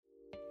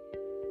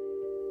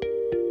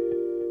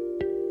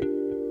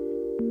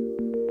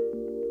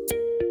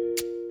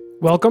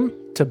Welcome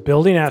to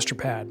Building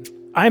Astropad.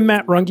 I'm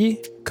Matt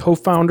Runge,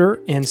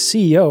 co-founder and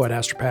CEO at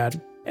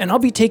Astropad, and I'll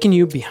be taking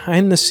you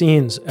behind the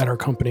scenes at our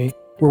company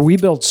where we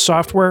build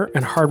software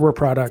and hardware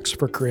products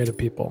for creative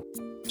people.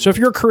 So if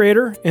you're a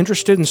creator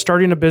interested in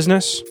starting a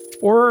business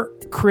or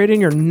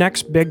creating your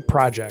next big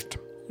project,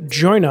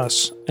 join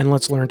us and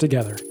let's learn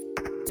together.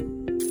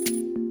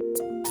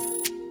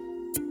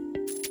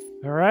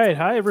 All right.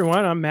 Hi,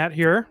 everyone. I'm Matt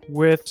here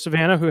with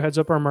Savannah, who heads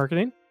up our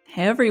marketing.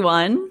 Hey,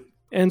 everyone.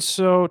 And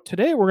so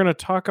today we're going to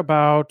talk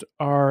about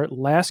our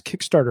last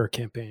Kickstarter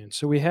campaign.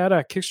 So we had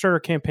a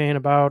Kickstarter campaign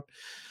about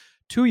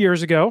 2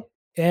 years ago,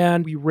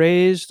 and we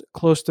raised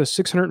close to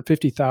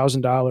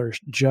 $650,000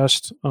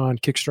 just on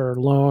Kickstarter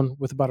alone,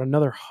 with about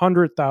another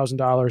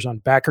 $100,000 on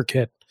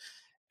BackerKit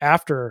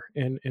after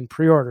in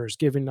pre-orders,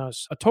 giving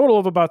us a total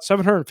of about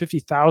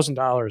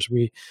 $750,000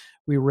 we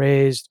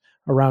raised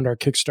around our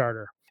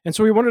Kickstarter. And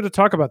so we wanted to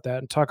talk about that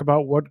and talk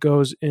about what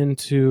goes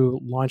into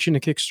launching a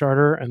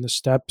Kickstarter and the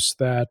steps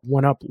that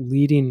went up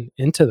leading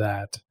into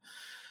that.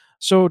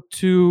 So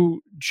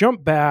to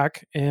jump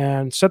back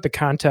and set the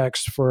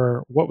context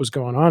for what was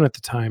going on at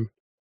the time,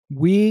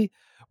 we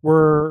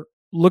were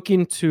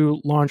looking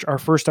to launch our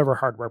first ever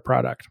hardware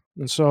product.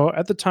 And so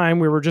at the time,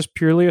 we were just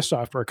purely a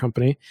software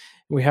company.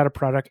 We had a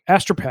product,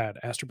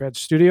 Astropad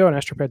Studio and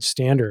Astropad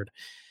Standard.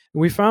 And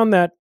we found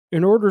that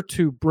in order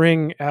to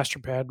bring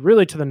Astropad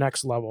really to the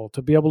next level,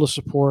 to be able to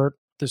support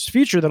this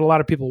feature that a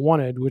lot of people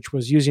wanted, which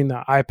was using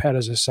the iPad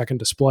as a second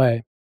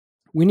display,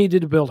 we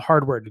needed to build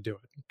hardware to do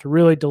it, to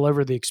really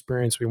deliver the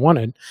experience we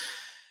wanted.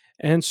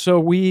 And so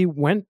we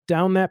went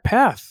down that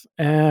path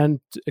and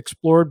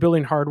explored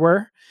building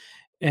hardware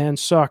and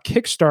saw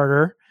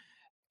Kickstarter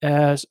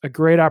as a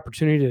great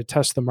opportunity to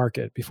test the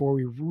market before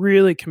we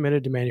really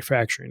committed to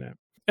manufacturing it.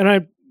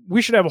 And we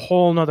should have a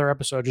whole nother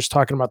episode just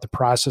talking about the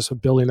process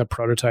of building the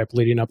prototype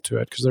leading up to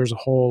it, because there's a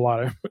whole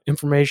lot of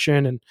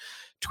information and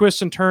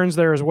twists and turns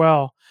there as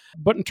well.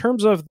 But in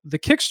terms of the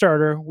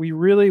Kickstarter, we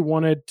really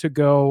wanted to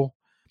go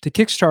to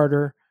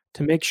Kickstarter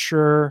to make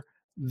sure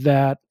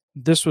that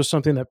this was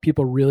something that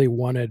people really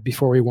wanted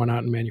before we went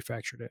out and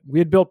manufactured it. We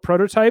had built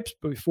prototypes,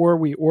 but before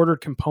we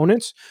ordered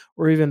components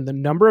or even the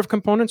number of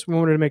components, we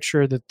wanted to make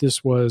sure that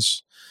this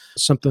was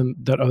something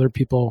that other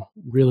people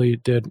really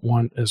did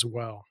want as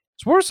well.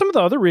 So what are some of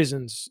the other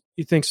reasons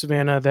you think,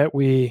 Savannah, that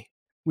we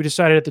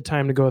decided at the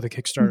time to go with a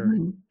Kickstarter?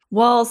 Mm-hmm.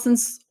 Well,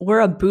 since we're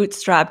a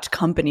bootstrapped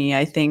company,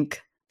 I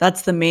think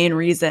that's the main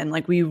reason.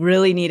 Like, we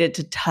really needed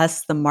to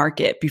test the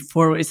market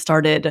before we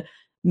started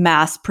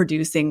mass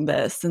producing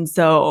this. And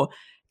so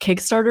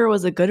Kickstarter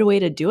was a good way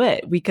to do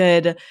it. We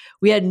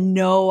had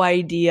no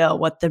idea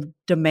what the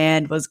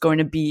demand was going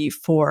to be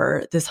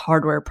for this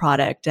hardware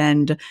product.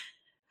 And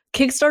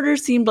Kickstarter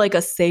seemed like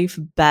a safe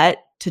bet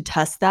to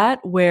test that,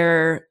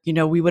 where,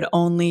 we would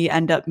only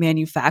end up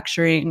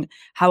manufacturing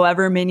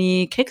however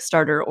many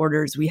Kickstarter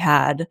orders we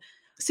had.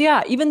 So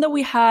yeah, even though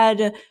we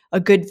had a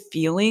good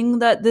feeling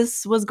that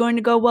this was going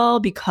to go well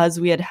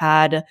because we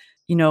had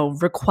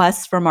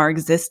requests from our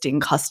existing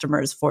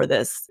customers for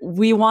this,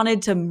 we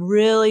wanted to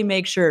really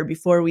make sure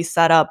before we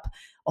set up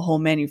a whole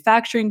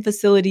manufacturing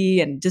facility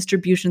and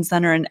distribution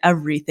center and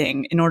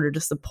everything in order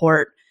to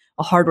support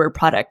a hardware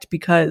product,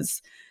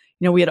 because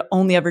we had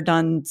only ever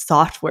done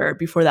software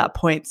before that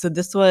point. So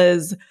this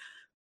was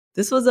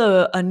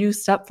a new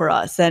step for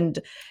us. And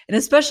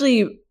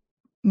especially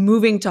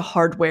moving to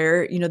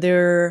hardware,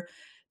 there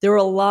were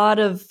a lot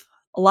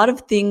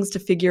of things to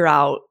figure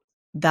out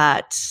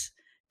that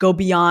go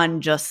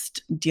beyond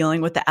just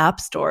dealing with the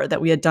App Store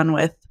that we had done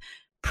with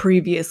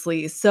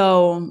previously.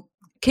 So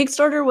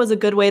Kickstarter was a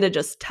good way to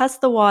just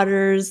test the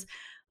waters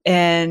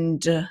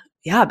and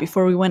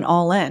before we went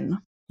all in.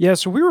 Yeah,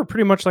 so we were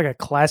pretty much like a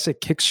classic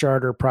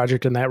Kickstarter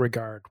project in that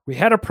regard. We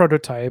had a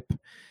prototype,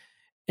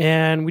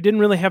 and we didn't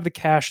really have the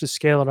cash to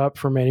scale it up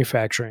for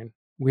manufacturing.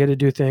 We had to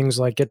do things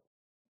like get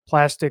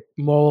plastic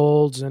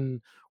molds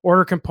and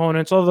order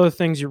components, all the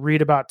things you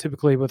read about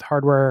typically with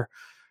hardware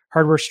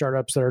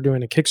startups that are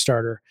doing a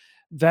Kickstarter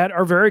that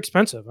are very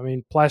expensive. I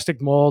mean, plastic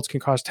molds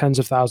can cost tens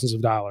of thousands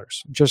of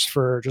dollars just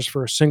for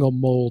a single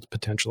mold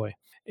potentially.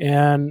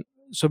 And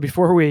so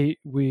before we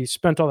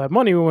spent all that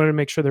money, we wanted to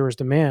make sure there was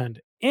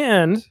demand.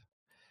 And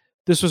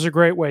this was a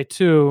great way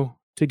to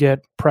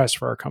get press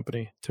for our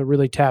company, to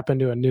really tap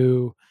into a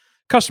new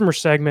customer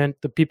segment,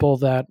 the people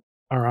that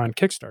are on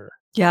Kickstarter.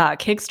 Yeah,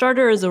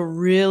 Kickstarter is a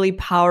really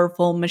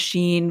powerful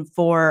machine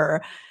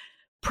for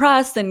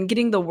press and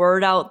getting the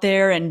word out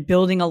there and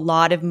building a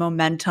lot of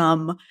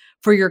momentum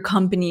for your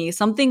company,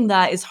 something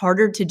that is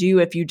harder to do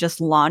if you just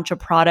launch a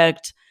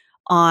product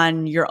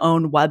on your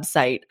own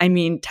website. I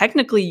mean,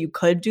 technically you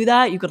could do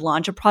that. You could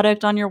launch a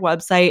product on your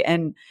website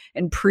and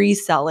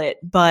pre-sell it,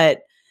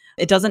 but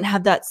it doesn't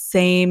have that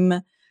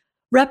same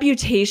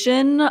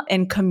reputation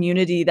and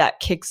community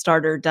that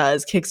Kickstarter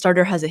does.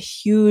 Kickstarter has a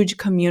huge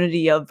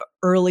community of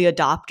early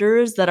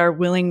adopters that are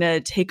willing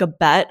to take a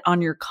bet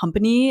on your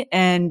company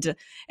and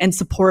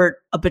support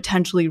a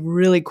potentially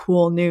really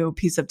cool new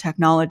piece of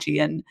technology.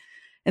 And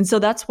so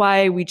that's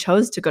why we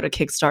chose to go to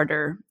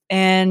Kickstarter.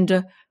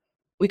 And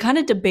we kind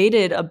of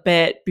debated a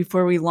bit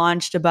before we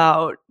launched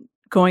about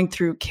going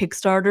through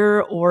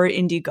Kickstarter or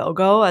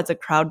Indiegogo as a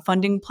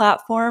crowdfunding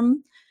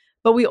platform.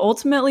 But we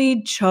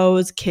ultimately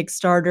chose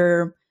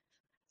Kickstarter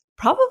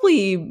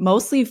probably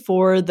mostly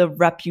for the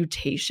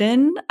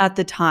reputation at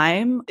the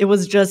time. It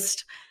was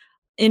just,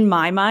 in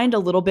my mind, a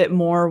little bit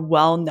more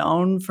well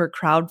known for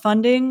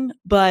crowdfunding,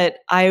 but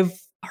I've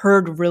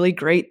heard really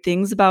great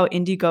things about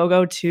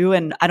Indiegogo too.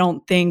 And I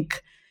don't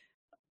think,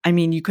 I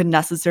mean, you could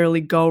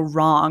necessarily go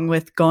wrong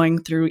with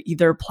going through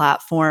either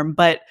platform.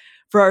 But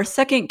for our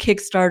second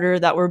Kickstarter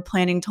that we're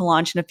planning to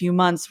launch in a few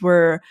months,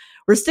 we're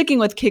sticking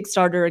with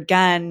Kickstarter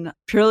again,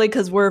 purely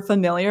because we're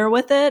familiar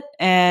with it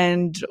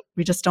and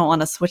we just don't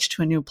want to switch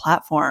to a new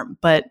platform.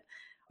 But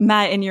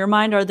Matt, in your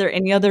mind, are there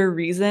any other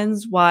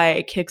reasons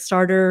why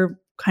Kickstarter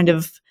kind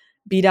of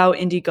beat out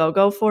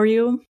Indiegogo for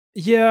you?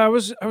 Yeah, I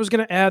was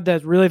going to add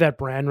that really that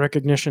brand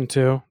recognition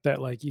too,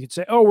 that like you could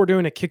say, "Oh, we're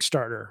doing a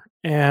Kickstarter."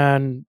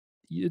 And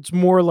it's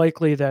more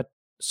likely that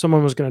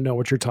someone was going to know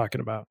what you're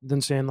talking about than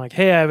saying like,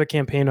 "Hey, I have a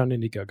campaign on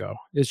Indiegogo."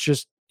 It's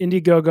just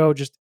Indiegogo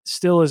just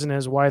still isn't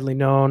as widely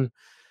known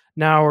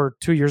now or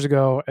 2 years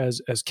ago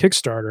as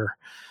Kickstarter.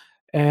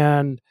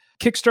 And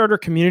Kickstarter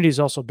community is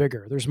also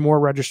bigger. There's more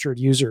registered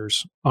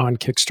users on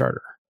Kickstarter.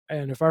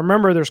 And if I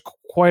remember, there's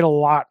quite a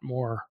lot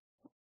more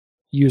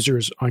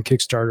users on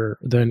Kickstarter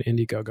than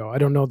Indiegogo. I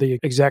don't know the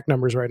exact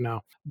numbers right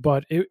now,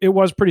 but it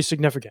was pretty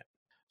significant.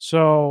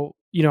 So,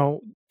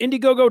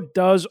 Indiegogo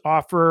does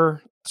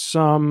offer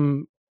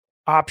some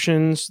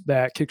options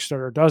that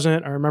Kickstarter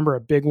doesn't. I remember a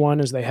big one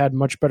is they had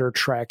much better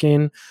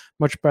tracking,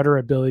 much better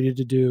ability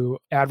to do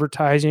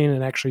advertising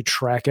and actually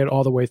track it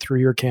all the way through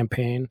your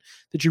campaign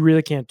that you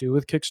really can't do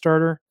with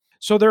Kickstarter.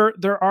 So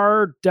there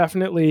are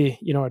definitely,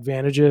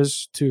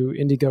 advantages to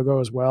Indiegogo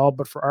as well,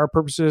 but for our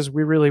purposes,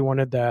 we really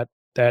wanted that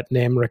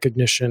name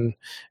recognition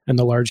and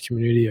the large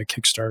community at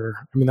Kickstarter.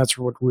 I mean, that's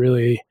what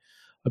really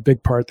a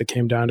big part that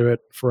came down to it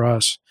for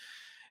us.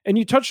 And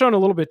you touched on a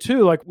little bit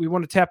too, like we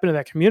want to tap into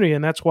that community.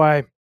 And that's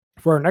why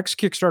for our next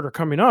Kickstarter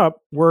coming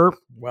up, we're,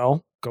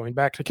 going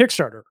back to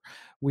Kickstarter.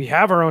 We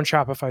have our own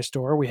Shopify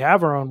store. We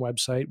have our own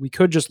website. We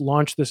could just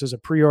launch this as a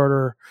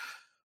pre-order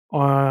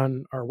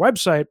on our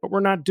website, but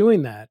we're not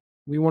doing that.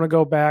 We want to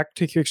go back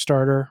to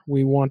Kickstarter.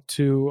 We want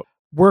to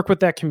work with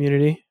that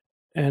community.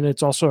 And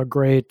it's also a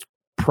great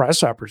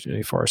press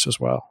opportunity for us as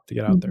well to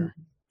get out there.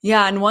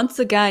 Yeah. And once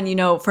again,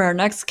 for our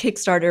next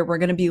Kickstarter, we're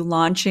going to be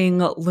launching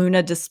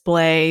Luna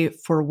Display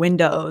for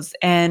Windows.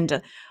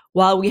 And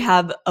while we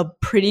have a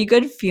pretty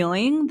good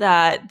feeling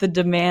that the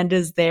demand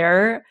is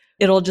there,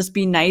 it'll just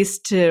be nice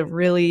to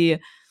really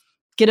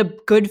get a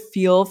good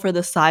feel for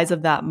the size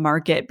of that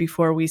market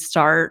before we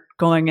start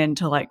going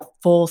into like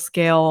full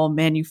scale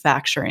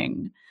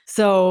manufacturing.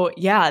 So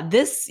yeah,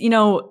 this,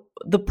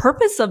 the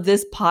purpose of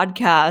this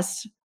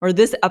podcast or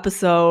this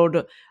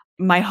episode,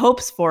 my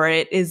hopes for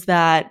it is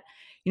that,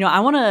 I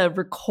want to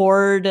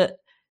record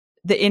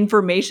the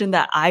information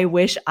that I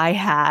wish I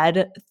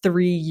had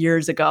 3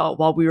 years ago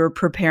while we were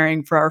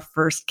preparing for our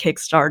first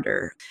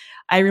Kickstarter.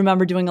 I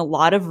remember doing a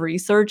lot of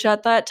research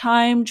at that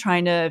time,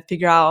 trying to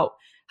figure out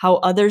how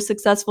other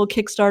successful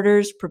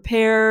Kickstarters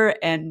prepare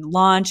and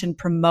launch and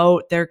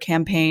promote their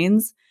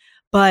campaigns.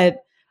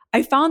 But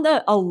I found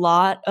that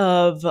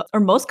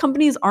most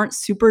companies aren't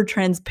super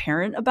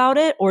transparent about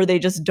it, or they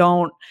just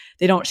don't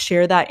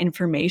share that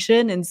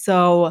information. And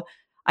so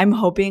I'm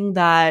hoping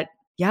that,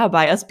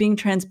 by us being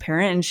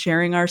transparent and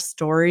sharing our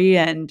story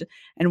and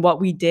what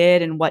we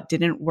did and what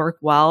didn't work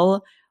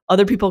well,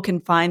 other people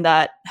can find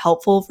that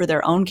helpful for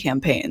their own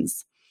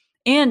campaigns.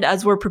 And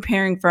as we're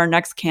preparing for our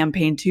next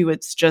campaign too,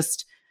 it's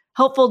just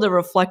helpful to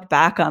reflect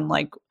back on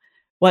like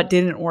what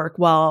didn't work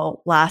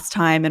well last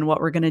time and what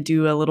we're going to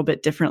do a little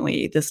bit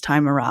differently this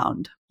time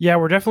around. Yeah,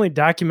 we're definitely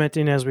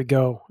documenting as we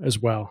go as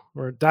well.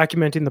 We're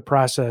documenting the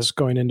process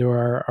going into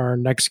our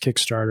next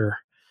Kickstarter.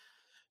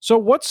 So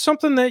what's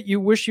something that you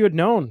wish you had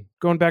known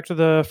going back to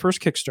the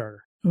first Kickstarter?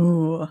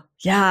 Ooh,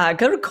 yeah,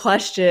 good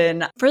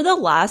question. For the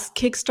last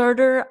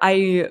Kickstarter,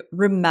 I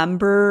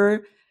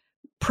remember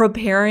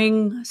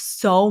preparing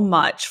so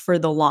much for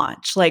the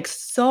launch, like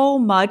so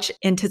much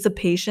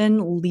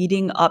anticipation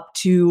leading up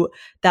to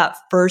that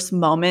first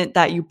moment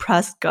that you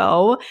press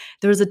go.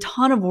 There was a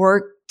ton of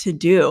work to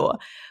do.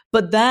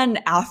 But then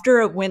after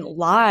it went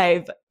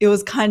live, it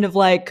was kind of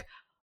like,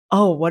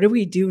 oh, what do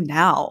we do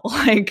now?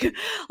 Like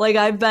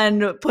I've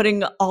been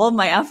putting all of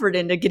my effort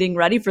into getting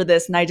ready for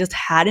this, and I just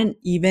hadn't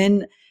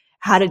even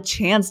had a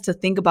chance to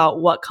think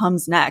about what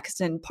comes next.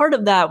 And part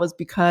of that was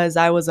because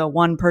I was a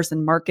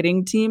one-person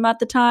marketing team at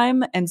the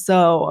time. And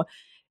so,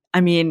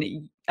 I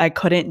mean, I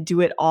couldn't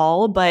do it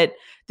all. But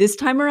this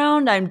time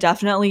around, I'm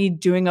definitely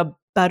doing a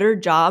better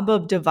job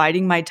of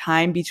dividing my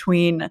time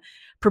between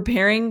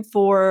preparing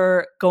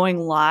for going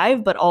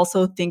live, but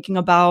also thinking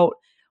about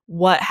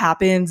what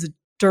happens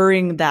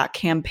during that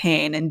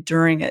campaign and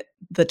during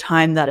the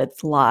time that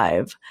it's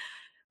live.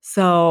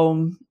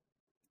 So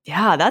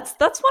yeah, that's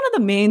one of the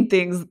main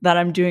things that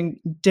I'm doing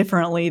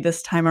differently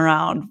this time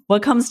around.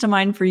 What comes to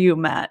mind for you,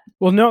 Matt?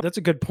 Well, no, that's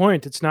a good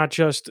point. It's not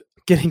just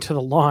getting to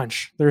the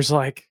launch. There's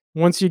like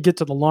Once you get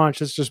to the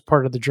launch, it's just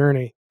part of the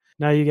journey.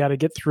 Now you got to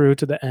get through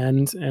to the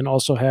end and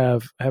also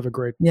have a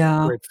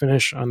Yeah. great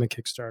finish on the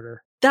Kickstarter.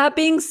 That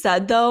being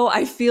said, though,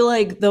 I feel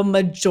like the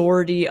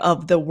majority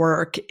of the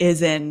work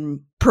is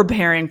in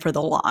preparing for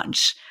the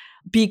launch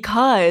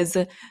because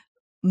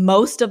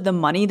most of the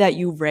money that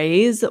you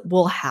raise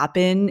will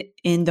happen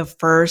in the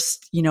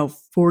first,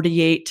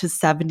 48 to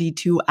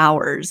 72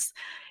 hours.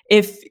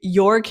 If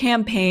your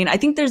campaign, I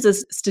think there's a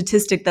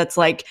statistic that's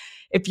like,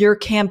 if your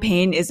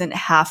campaign isn't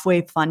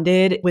halfway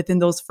funded within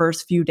those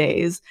first few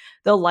days,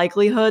 the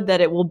likelihood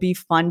that it will be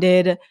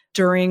funded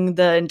during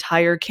the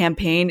entire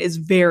campaign is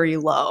very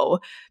low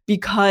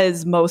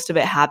because most of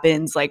it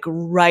happens like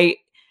right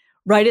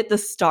at the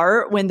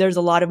start when there's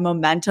a lot of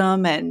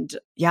momentum and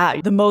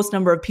the most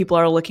number of people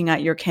are looking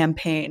at your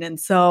campaign. And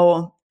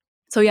so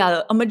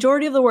yeah, a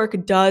majority of the work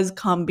does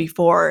come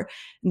before.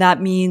 And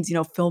that means,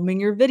 filming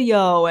your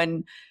video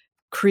and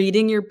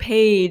creating your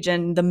page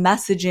and the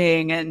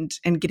messaging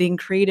and getting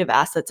creative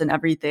assets and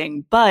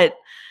everything. But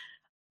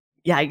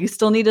yeah, you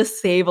still need to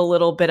save a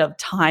little bit of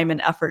time and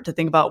effort to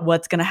think about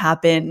what's going to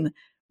happen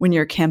when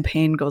your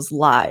campaign goes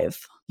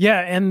live.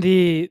 Yeah, and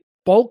the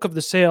bulk of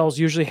the sales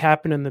usually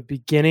happen in the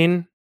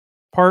beginning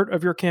part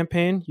of your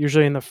campaign,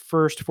 usually in the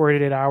first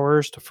 48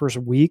 hours to first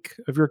week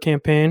of your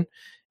campaign,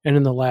 and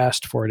in the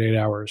last 48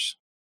 hours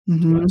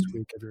to last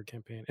week of your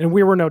campaign. And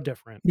we were no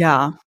different.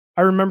 Yeah.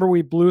 I remember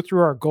we blew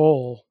through our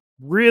goal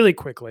really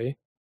quickly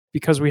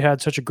because we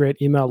had such a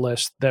great email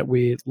list that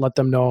we let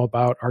them know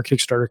about our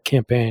Kickstarter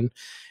campaign.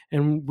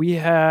 And we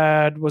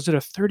had, was it a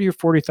 $30,000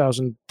 or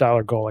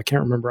 $40,000 goal? I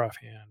can't remember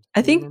offhand.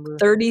 I think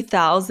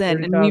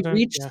 30,000, and we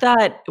reached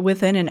that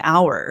within an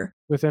hour.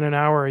 Within an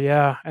hour,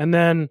 yeah. And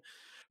then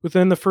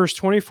within the first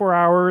 24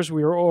 hours,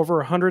 we were over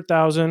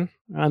 100,000.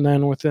 And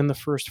then within the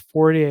first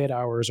 48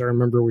 hours, I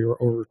remember we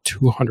were over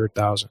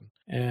 200,000.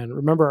 And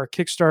remember, our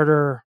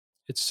Kickstarter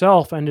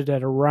itself ended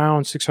at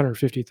around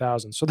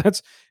 650,000. So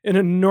that's an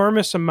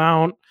enormous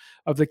amount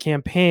of the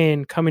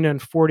campaign coming in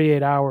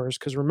 48 hours.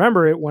 Because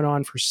remember, it went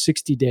on for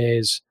 60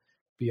 days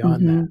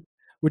beyond that,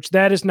 which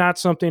that is not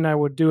something I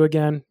would do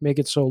again, make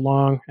it so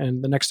long.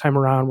 And the next time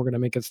around, we're going to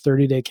make a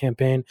 30-day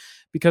campaign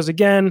because,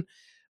 again,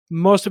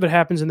 most of it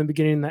happens in the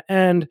beginning and the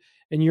end,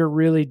 and you're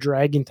really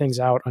dragging things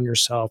out on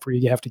yourself where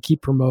you have to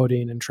keep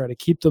promoting and try to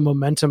keep the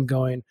momentum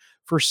going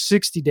for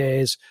 60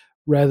 days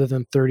rather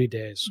than 30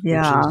 days,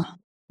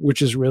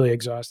 which is really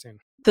exhausting.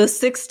 The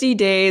 60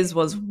 days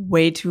was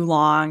way too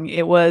long.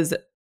 It was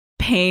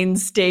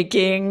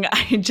painstaking.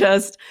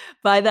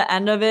 By the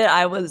end of it,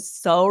 I was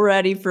so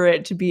ready for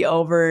it to be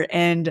over.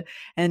 And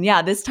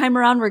yeah, this time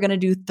around, we're going to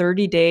do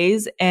 30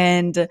 days.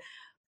 And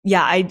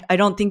yeah, I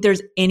don't think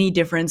there's any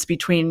difference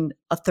between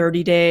a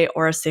 30-day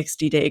or a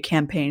 60-day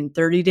campaign.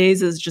 30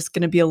 days is just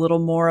going to be a little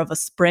more of a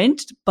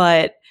sprint,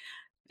 but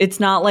it's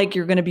not like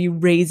you're going to be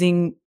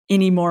raising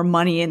any more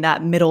money in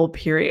that middle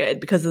period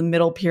because the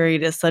middle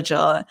period is such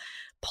a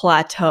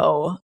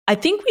plateau. I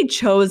think we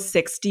chose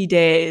 60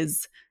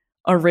 days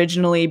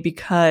originally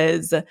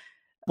because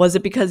was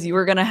it because you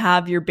were going to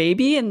have your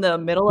baby in the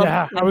middle of the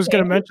campaign? I was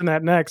going to mention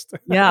that next.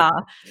 Yeah.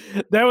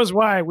 That was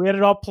why we had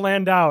it all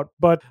planned out,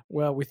 but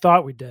well, we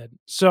thought we did.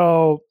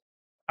 So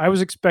I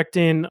was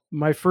expecting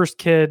my first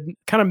kid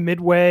kind of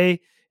midway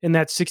in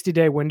that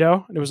 60-day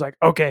window. And it was like,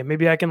 okay,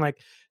 maybe I can like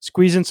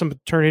squeeze in some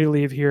paternity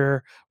leave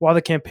here while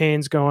the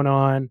campaign's going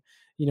on,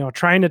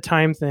 trying to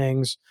time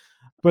things.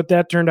 But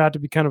that turned out to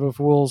be kind of a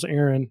fool's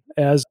errand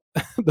as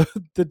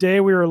the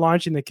day we were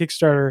launching the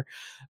Kickstarter,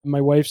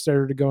 my wife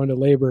started to go into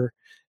labor.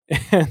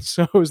 And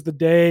so it was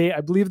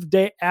I believe the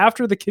day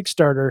after the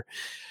Kickstarter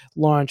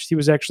launched, he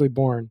was actually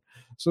born.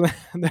 So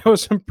that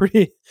was some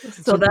pretty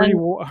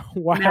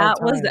wild Matt times.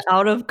 Was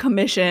out of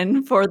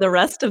commission for the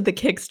rest of the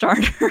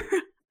Kickstarter.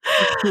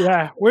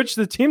 Yeah, which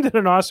the team did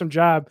an awesome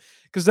job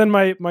because then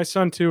my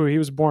son too, he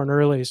was born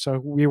early. So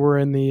we were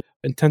in the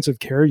intensive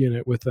care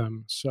unit with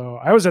them. So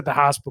I was at the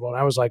hospital and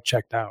I was like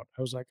checked out.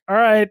 I was like, all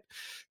right,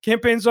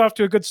 campaign's off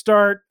to a good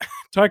start.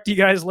 Talk to you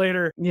guys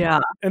later. Yeah.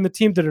 And the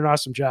team did an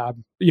awesome job,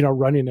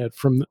 running it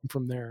from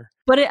there.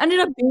 But it ended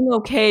up being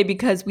okay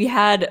because we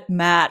had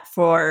Matt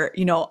for,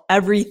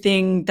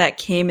 everything that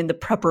came in the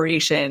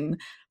preparation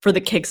for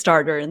the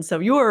Kickstarter. And so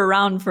you were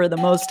around for the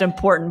most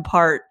important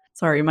part.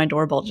 Sorry, my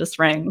doorbell just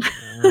rang.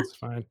 Yeah, that's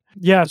fine.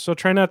 Yeah, so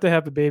try not to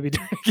have a baby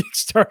during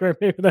Kickstarter.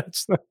 Maybe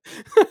that's the...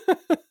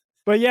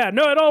 But yeah,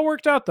 no, it all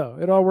worked out though.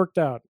 It all worked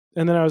out.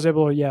 And then I was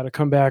able to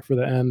come back for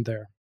the end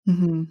there.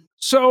 Mm-hmm.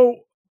 So,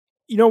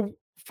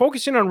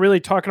 focusing on really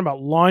talking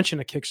about launching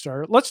a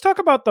Kickstarter, let's talk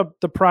about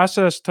the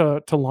process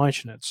to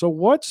launching it. So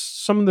what's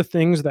some of the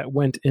things that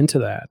went into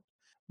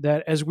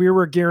that as we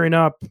were gearing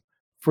up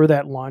for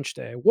that launch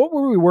day, what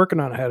were we working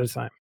on ahead of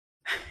time?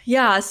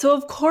 Yeah. So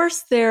of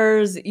course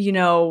there's,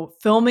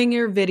 filming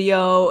your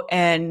video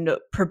and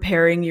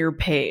preparing your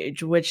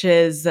page, which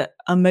is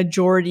a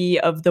majority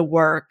of the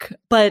work,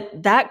 but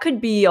that could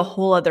be a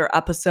whole other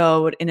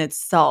episode in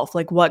itself,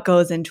 like what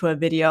goes into a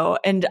video.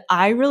 And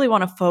I really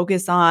want to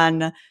focus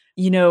on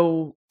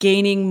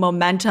gaining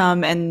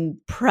momentum and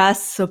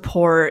press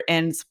support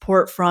and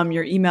support from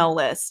your email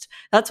list.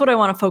 That's what I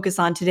want to focus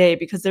on today,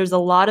 because there's a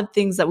lot of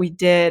things that we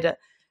did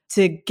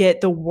to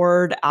get the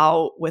word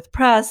out with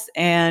press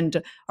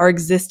and our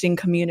existing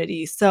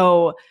community.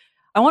 So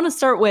I want to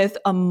start with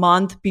a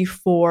month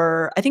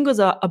before, I think it was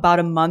about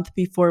a month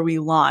before we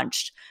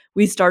launched.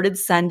 We started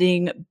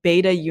sending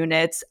beta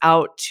units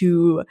out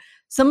to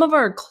some of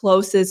our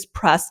closest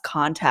press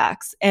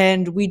contacts.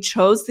 And we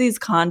chose these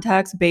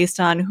contacts based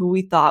on who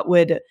we thought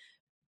would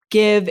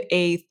give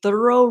a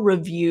thorough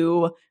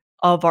review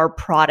of our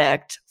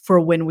product for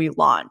when we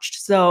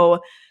launched.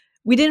 So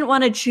we didn't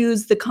want to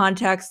choose the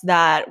contacts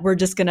that were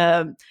just going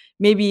to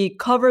maybe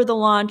cover the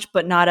launch,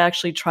 but not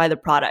actually try the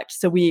product.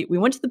 So we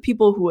went to the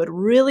people who would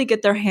really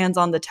get their hands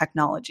on the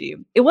technology.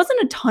 It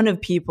wasn't a ton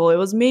of people. It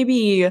was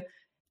maybe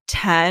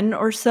 10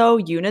 or so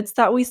units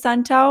that we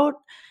sent out.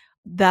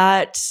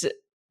 That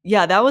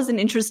was an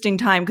interesting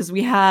time, because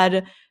we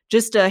had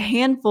just a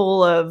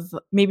handful of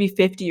maybe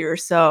 50 or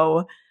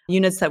so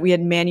units that we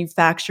had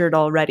manufactured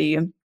already.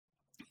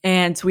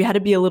 And so we had to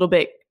be a little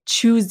bit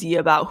choosy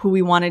about who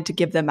we wanted to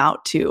give them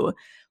out to.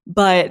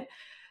 But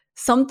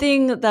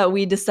something that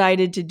we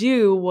decided to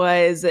do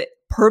was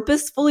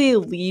purposefully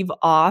leave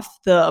off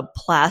the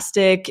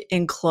plastic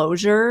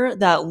enclosure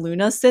that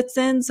Luna sits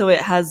in. So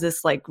it has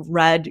this like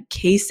red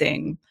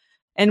casing.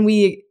 And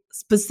we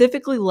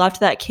specifically left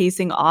that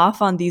casing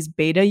off on these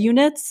beta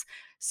units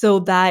so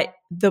that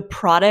the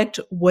product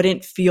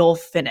wouldn't feel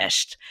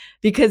finished.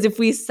 Because if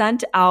we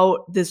sent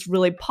out this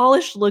really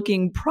polished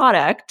looking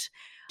product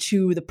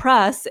to the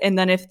press, and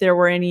then if there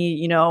were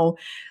any,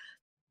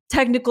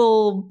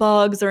 technical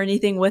bugs or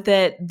anything with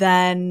it,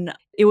 then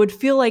it would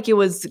feel like it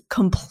was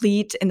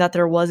complete and that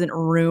there wasn't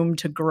room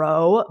to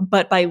grow.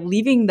 But by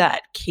leaving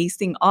that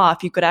casing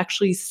off, you could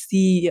actually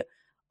see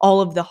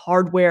all of the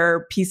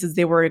hardware pieces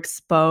they were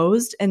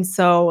exposed. And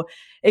so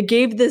it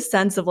gave this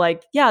sense of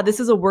like, yeah,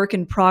 this is a work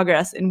in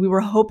progress. And we were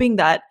hoping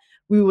that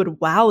we would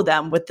wow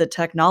them with the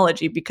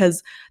technology,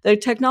 because the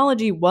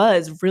technology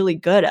was really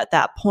good at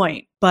that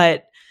point.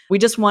 But we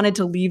just wanted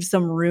to leave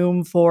some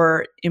room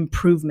for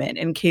improvement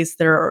in case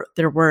there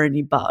were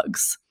any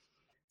bugs.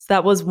 So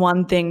that was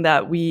one thing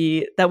that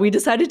we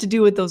decided to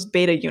do with those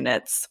beta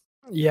units.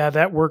 Yeah,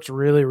 that worked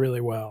really,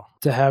 really well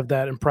to have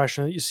that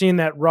impression. You've seen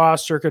that raw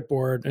circuit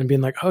board and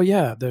being like, oh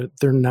yeah,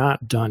 they're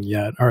not done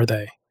yet, are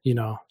they?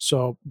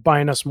 So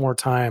buying us more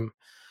time.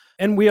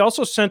 And we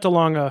also sent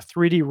along a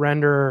 3D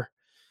render.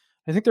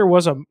 I think there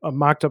was a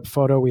mocked up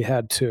photo we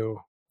had too.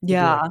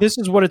 Yeah. Like, this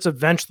is what it's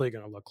eventually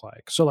going to look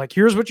like. So like,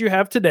 here's what you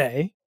have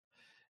today.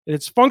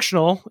 It's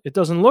functional. It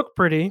doesn't look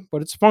pretty,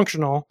 but it's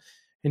functional.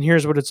 And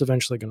here's what it's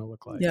eventually going to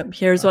look like. Yep.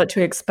 Here's what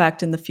to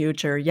expect in the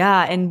future.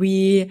 Yeah. And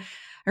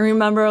I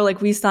remember like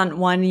we sent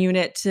one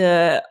unit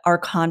to our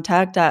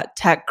contact at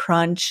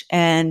TechCrunch,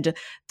 and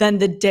then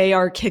the day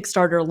our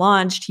Kickstarter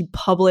launched, he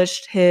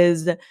published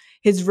his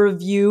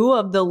review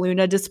of the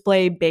Luna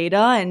display beta,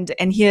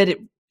 and he had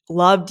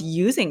loved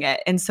using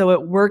it. And so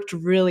it worked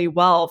really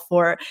well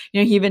for, he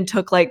even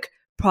took like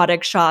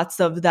product shots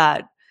of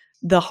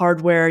the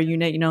hardware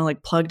unit,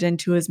 like plugged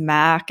into his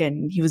Mac,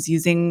 and he was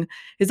using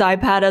his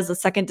iPad as a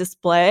second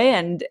display,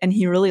 and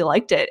he really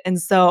liked it.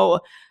 And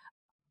so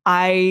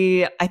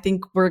I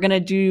think we're going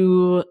to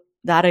do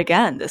that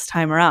again this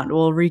time around.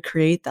 We'll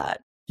recreate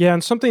that. Yeah.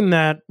 And something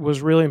that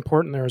was really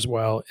important there as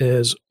well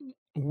is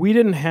we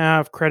didn't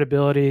have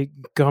credibility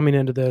coming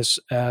into this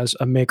as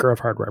a maker of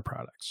hardware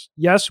products.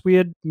 Yes, we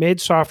had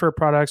made software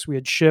products. We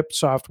had shipped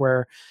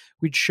software.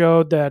 We'd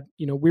showed that,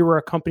 we were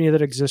a company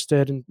that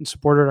existed and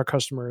supported our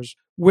customers,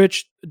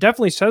 which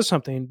definitely says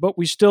something, but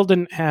we still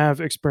didn't have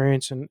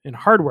experience in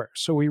hardware.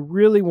 So we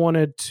really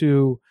wanted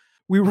to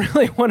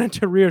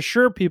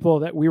reassure people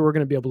that we were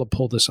going to be able to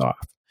pull this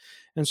off.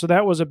 And so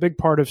that was a big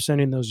part of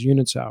sending those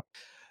units out.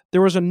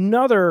 There was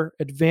another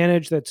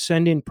advantage that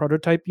sending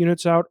prototype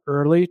units out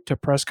early to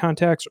press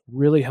contacts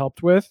really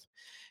helped with.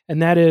 And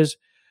that is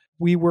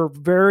we were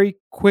very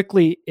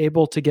quickly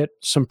able to get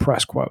some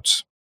press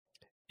quotes.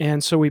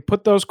 And so we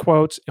put those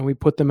quotes and we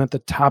put them at the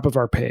top of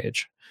our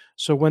page.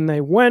 So when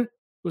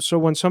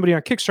somebody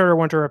on Kickstarter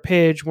went to our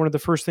page, one of the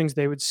first things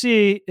they would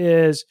see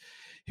is,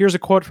 here's a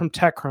quote from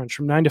TechCrunch,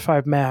 from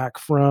 9to5Mac,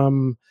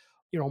 from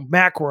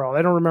Macworld.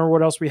 I don't remember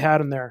what else we had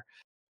in there.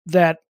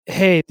 That,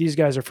 hey, these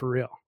guys are for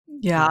real.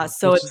 Yeah,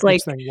 so it's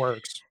like this thing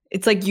works.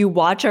 It's like you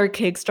watch our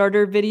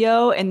Kickstarter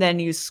video and then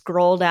you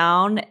scroll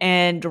down,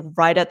 and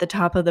right at the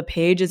top of the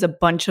page is a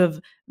bunch of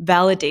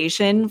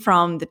validation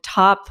from the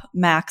top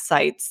Mac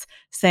sites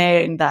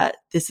saying that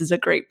this is a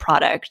great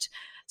product.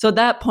 So at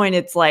that point,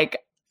 it's like,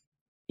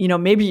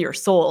 maybe you're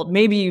sold.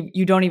 Maybe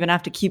you don't even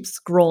have to keep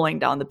scrolling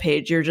down the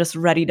page. You're just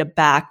ready to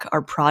back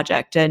our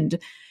project. And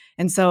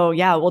so,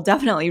 yeah, we'll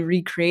definitely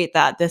recreate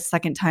that this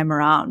second time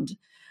around.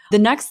 The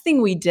next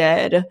thing we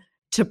did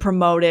to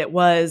promote it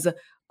was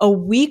a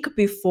week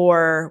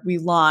before we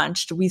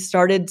launched, we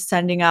started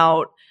sending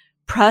out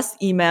press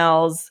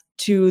emails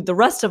to the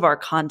rest of our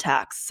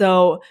contacts.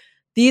 So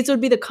these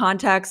would be the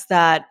contacts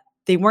that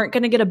they weren't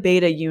going to get a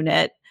beta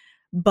unit,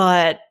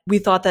 but we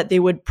thought that they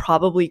would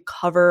probably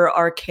cover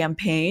our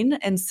campaign.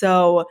 And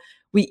so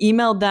we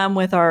emailed them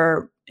with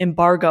our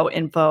embargo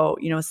info,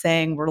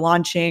 saying we're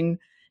launching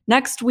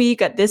next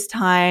week at this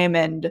time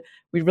and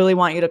we really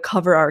want you to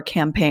cover our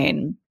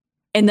campaign.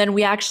 And then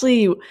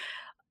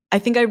I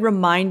think I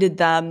reminded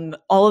them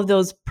all of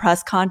those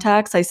press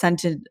contacts. I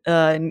sent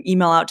an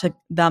email out to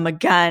them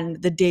again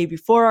the day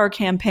before our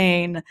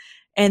campaign,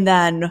 and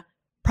then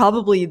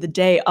probably the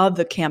day of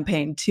the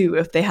campaign too,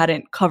 if they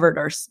hadn't covered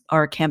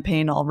our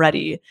campaign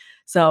already.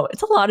 So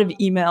it's a lot of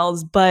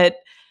emails, but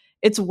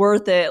it's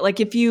worth it. Like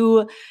if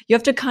you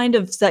have to kind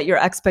of set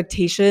your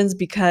expectations,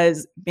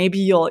 because maybe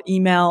you'll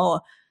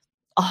email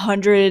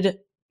 100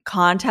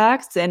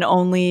 contacts and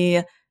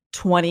only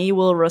 20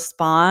 will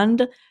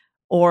respond,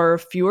 or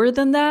fewer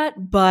than that,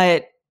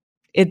 but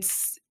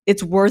it's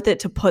worth it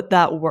to put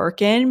that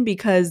work in,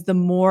 because the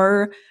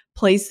more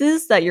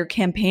places that your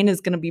campaign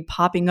is going to be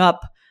popping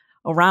up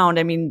around,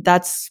 I mean,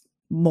 that's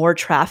more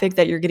traffic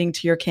that you're getting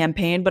to your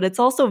campaign, but it's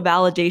also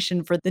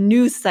validation for the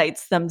news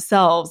sites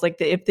themselves. Like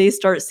if they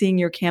start seeing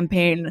your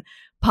campaign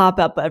pop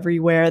up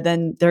everywhere,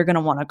 then they're going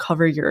to want to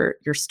cover your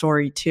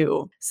story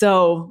too.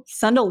 So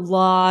send a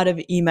lot of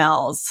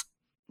emails.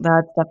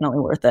 That's definitely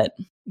worth it.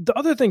 The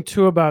other thing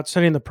too about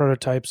sending the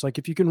prototypes, like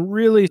if you can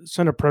really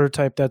send a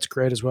prototype, that's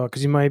great as well.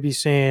 Cause you might be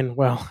saying,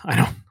 well, I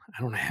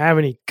don't have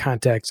any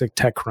contacts like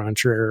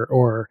TechCrunch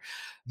or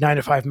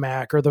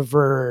 9to5Mac or The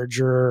Verge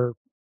or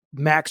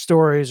Mac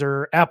Stories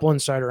or Apple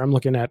Insider. I'm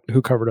looking at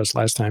who covered us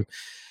last time.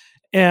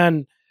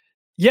 And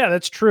yeah,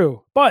 that's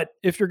true. But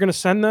if you're going to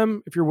send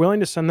them, if you're willing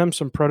to send them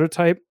some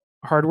prototype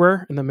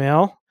hardware in the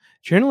mail,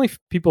 generally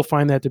people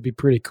find that to be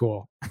pretty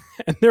cool.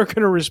 And they're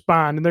going to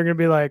respond and they're going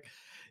to be like,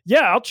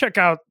 yeah, I'll check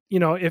out,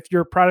 if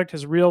your product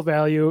has real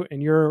value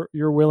and you're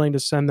willing to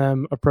send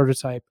them a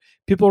prototype,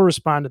 people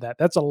respond to that.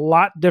 That's a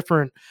lot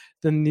different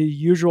than the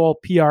usual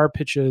PR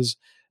pitches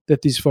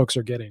that these folks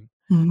are getting.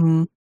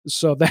 Mm-hmm.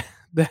 So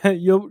that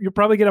you'll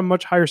probably get a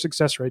much higher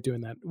success rate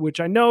doing that,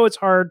 which I know it's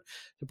hard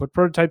to put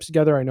prototypes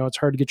together. I know it's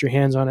hard to get your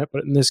hands on it,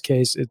 but in this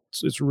case,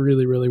 it's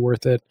really, really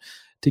worth it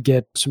to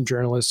get some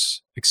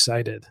journalists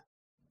excited.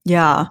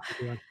 Yeah.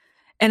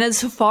 And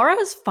as far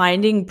as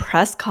finding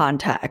press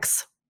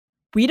contacts,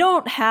 we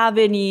don't have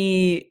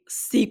any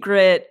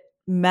secret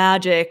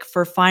magic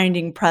for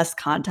finding press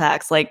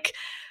contacts. Like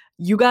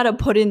you got to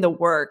put in the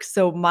work.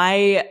 So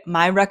my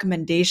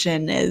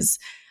recommendation is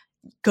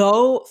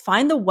go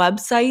find the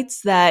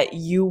websites that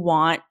you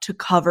want to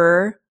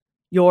cover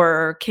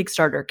your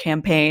Kickstarter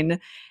campaign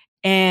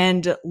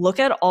and look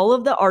at all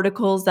of the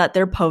articles that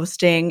they're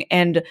posting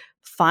and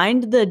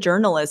find the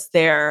journalists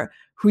there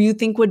who you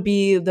think would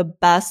be the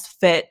best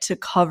fit to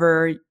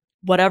cover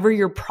whatever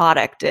your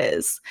product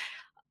is.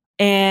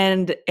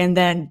 And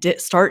then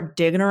start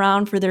digging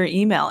around for their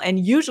email.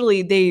 And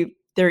usually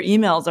their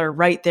emails are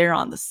right there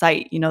on the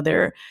site.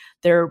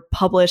 They're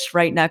published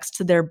right next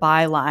to their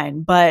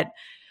byline. But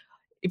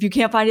if you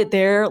can't find it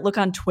there, look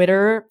on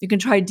Twitter. You can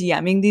try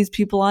DMing these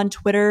people on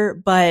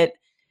Twitter, but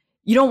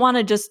you don't want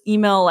to just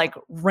email like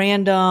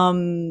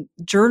random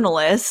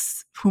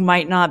journalists who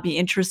might not be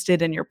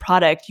interested in your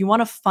product. You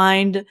want to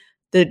find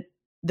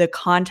the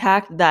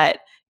contact that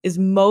is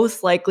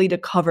most likely to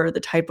cover the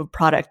type of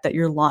product that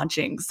you're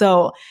launching.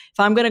 So if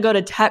I'm going to go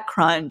to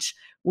TechCrunch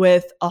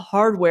with a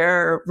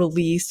hardware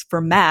release for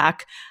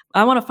Mac,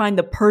 I want to find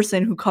the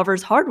person who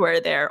covers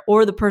hardware there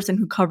or the person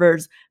who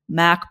covers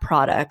Mac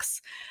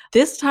products.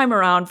 This time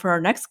around for our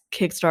next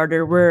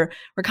Kickstarter, we're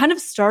kind of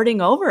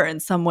starting over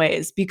in some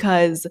ways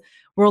because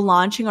we're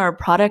launching our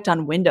product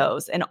on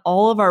Windows and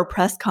all of our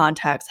press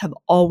contacts have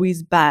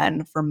always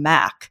been for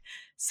Mac.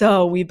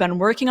 So we've been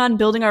working on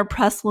building our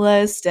press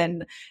list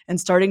and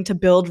starting to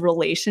build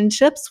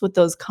relationships with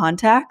those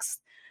contacts.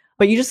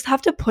 But you just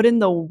have to put in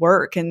the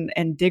work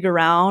and dig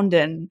around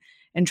and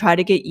try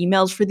to get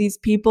emails for these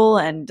people.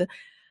 And,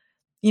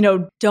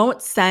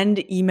 don't send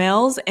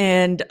emails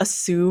and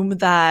assume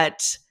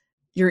that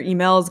your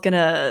email is going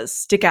to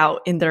stick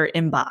out in their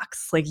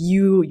inbox. Like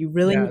you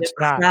really need to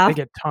craft. They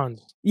get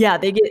tons. Yeah,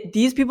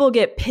 these people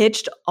get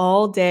pitched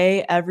all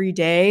day, every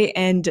day.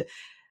 And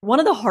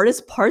one of the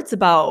hardest parts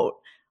about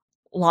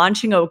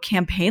launching a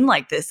campaign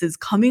like this is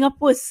coming up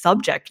with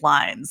subject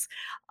lines.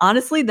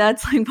 Honestly,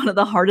 that's like one of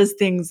the hardest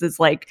things is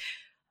like,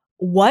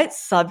 what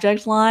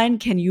subject line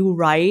can you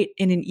write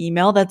in an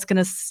email that's going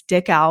to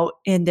stick out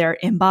in their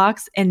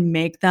inbox and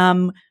make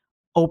them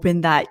open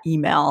that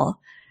email?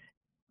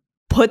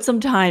 Put some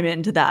time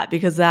into that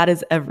because that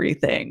is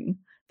everything.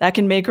 That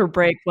can make or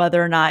break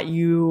whether or not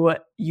you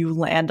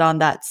land on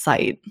that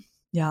site.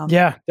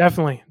 Yeah,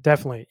 definitely.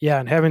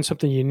 Yeah, and having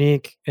something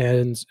unique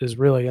is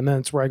really, and then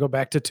it's where I go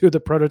back to the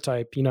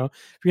prototype. If you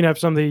can have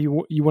something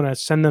you want to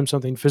send them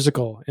something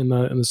physical in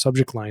the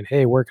subject line.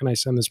 Hey, where can I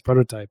send this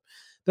prototype?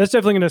 That's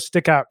definitely going to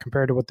stick out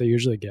compared to what they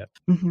usually get.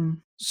 Mm-hmm.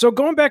 So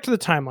going back to the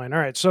timeline.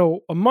 All right, so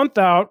a month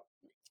out,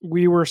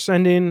 we were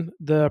sending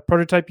the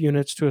prototype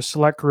units to a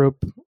select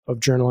group of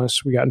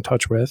journalists we got in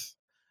touch with.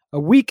 A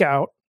week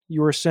out,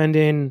 you were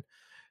sending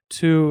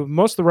to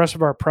most of the rest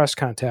of our press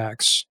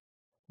contacts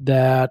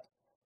that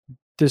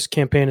this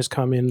campaign is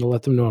coming, to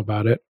let them know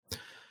about it.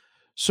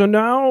 So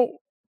now,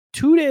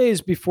 2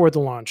 days before the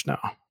launch,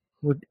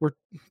 we're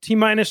T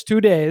minus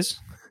 2 days.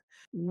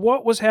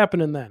 What was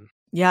happening then?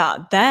 Yeah.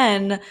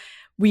 Then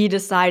we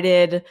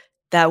decided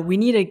that we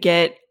need to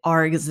get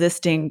our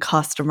existing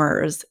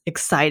customers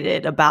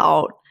excited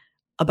about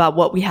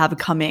what we have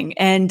coming.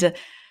 And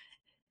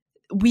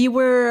we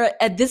were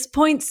at this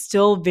point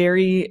still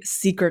very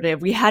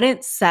secretive. We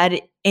hadn't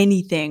said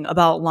anything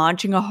about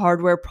launching a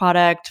hardware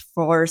product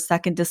for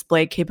second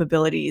display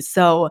capabilities.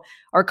 So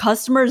our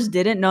customers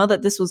didn't know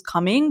that this was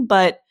coming,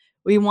 but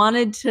we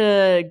wanted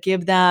to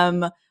give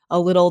them a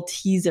little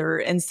teaser.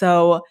 And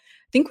so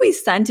I think we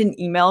sent an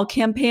email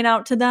campaign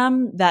out to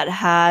them that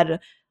had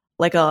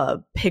like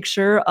a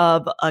picture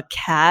of a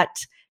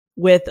cat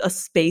with a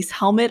space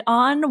helmet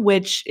on,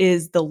 which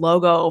is the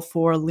logo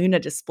for Luna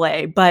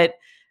Display. But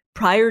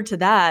prior to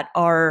that,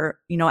 our,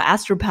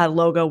 AstroPad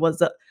logo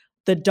was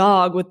the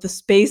dog with the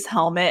space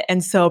helmet.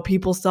 And so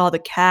people saw the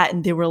cat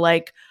and they were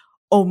like,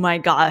 oh my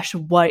gosh,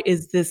 what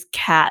is this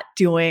cat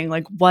doing?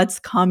 Like, what's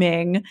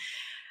coming?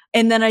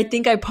 And then I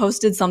think I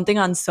posted something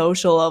on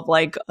social of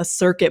like a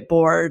circuit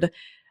board.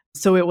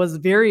 So it was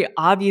very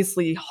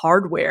obviously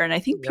hardware. And I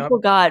think people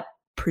got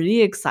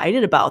pretty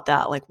excited about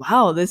that. Like,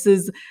 wow, this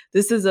is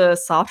a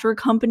software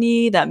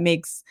company that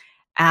makes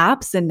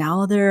apps and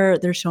now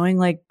they're showing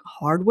like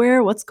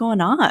hardware. What's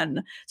going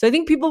on? So I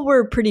think people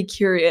were pretty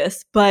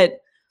curious, but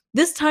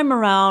this time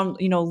around,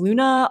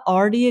 Luna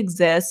already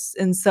exists.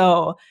 And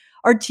so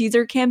our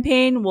teaser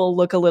campaign will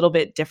look a little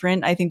bit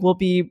different. I think we'll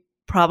be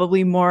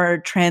probably more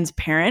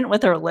transparent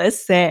with our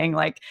list saying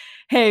like,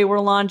 hey, we're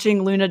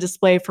launching Luna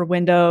Display for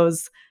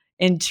Windows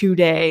in 2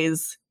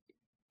 days.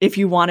 If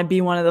you want to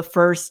be one of the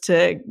first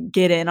to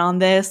get in on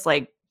this,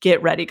 like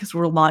get ready because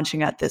we're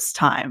launching at this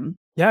time.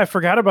 Yeah, I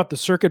forgot about the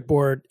circuit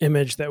board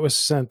image that was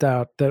sent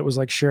out that was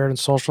like shared in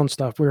social and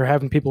stuff. We were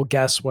having people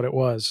guess what it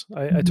was.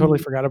 I totally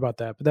forgot about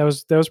that, but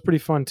that was pretty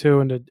fun too,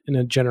 and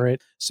to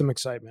generate some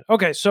excitement.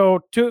 Okay,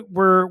 so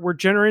we're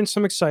generating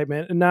some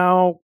excitement, and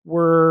now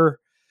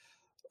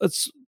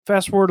let's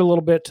fast forward a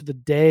little bit to the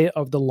day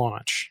of the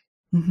launch.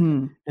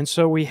 Mm-hmm. And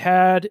so we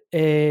had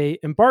a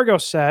embargo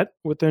set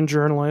within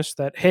journalists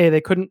that, hey,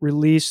 they couldn't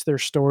release their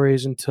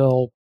stories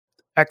until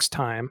X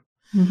time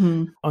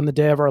on the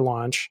day of our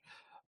launch.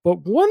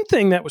 But one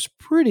thing that was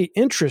pretty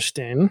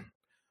interesting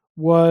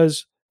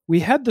was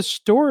we had the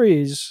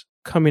stories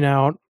coming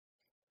out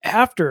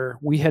after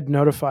we had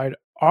notified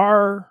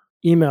our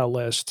email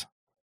list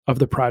of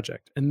the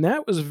project. And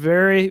that was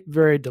very,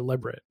 very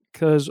deliberate,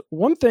 because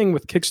one thing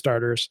with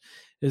Kickstarters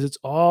is it's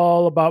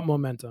all about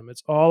momentum.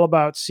 It's all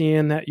about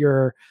seeing that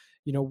you're,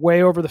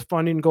 way over the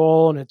funding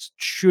goal and it's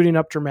shooting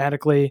up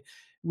dramatically.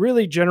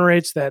 Really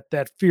generates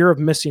that fear of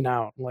missing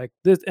out, like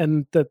this,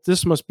 and that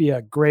this must be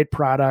a great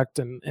product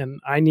and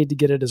I need to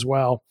get it as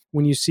well,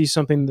 when you see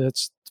something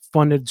that's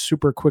funded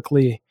super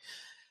quickly.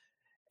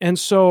 And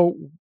so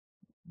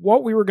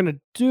what we were going to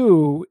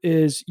do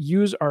is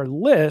use our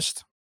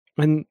list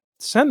and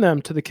send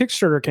them to the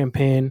Kickstarter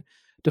campaign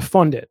to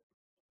fund it,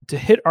 to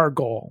hit our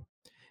goal.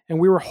 And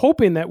we were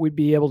hoping that we'd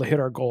be able to hit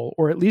our goal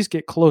or at least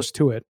get close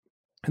to it.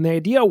 And the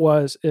idea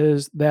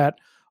is that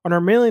on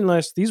our mailing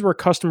list, these were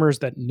customers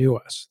that knew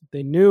us.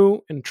 They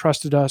knew and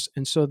trusted us.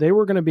 And so they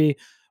were going to be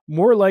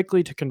more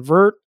likely to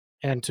convert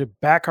and to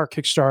back our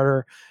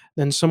Kickstarter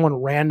than someone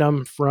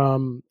random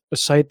from a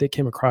site they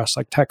came across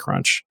like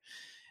TechCrunch.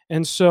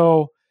 And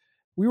so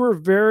we were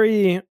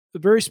very,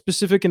 very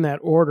specific in that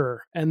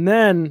order. And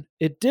then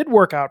it did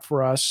work out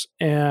for us.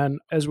 And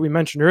as we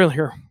mentioned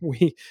earlier,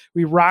 we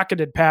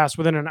rocketed past,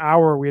 within an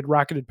hour, we had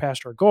rocketed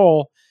past our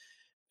goal.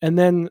 And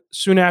then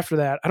soon after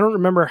that, I don't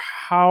remember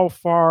how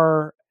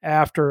far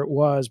after it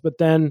was, but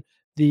then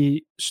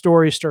the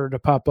story started to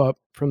pop up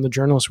from the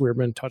journalists we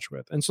were in touch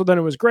with. And so then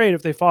it was great.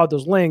 If they followed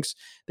those links,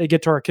 they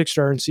get to our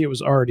Kickstarter and see it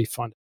was already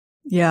funded.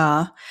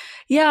 Yeah.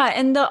 Yeah.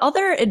 And the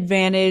other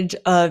advantage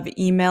of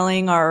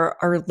emailing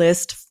our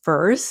list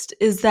first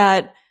is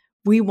that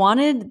we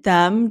wanted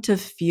them to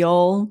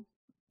feel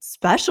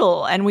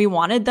special and we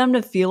wanted them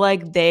to feel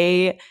like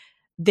they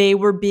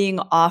were being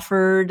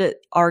offered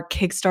our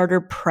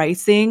Kickstarter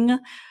pricing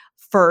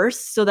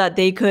first so that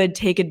they could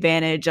take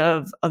advantage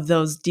of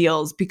those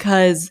deals.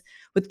 Because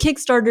with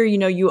Kickstarter,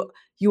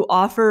 you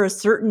offer a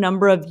certain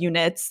number of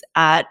units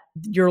at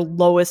your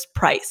lowest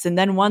price. And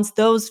then once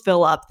those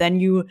fill up,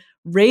 then you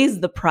raise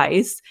the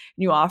price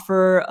and you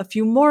offer a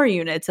few more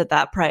units at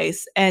that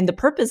price. And the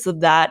purpose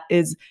of that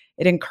is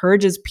it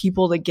encourages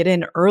people to get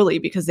in early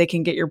because they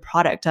can get your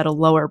product at a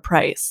lower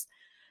price.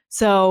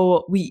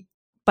 So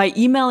by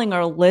emailing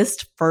our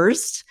list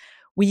first,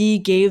 we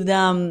gave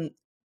them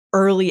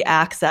early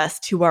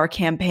access to our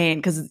campaign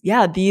because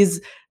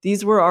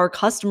these were our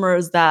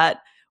customers that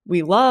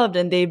we loved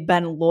and they've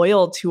been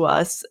loyal to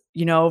us,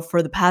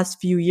 for the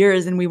past few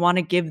years. And we want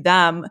to give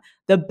them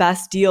the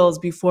best deals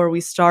before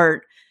we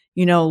start,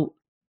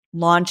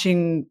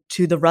 launching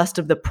to the rest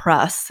of the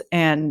press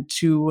and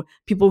to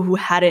people who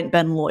hadn't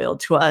been loyal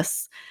to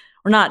us,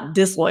 or not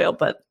disloyal,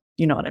 but,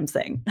 you know what I'm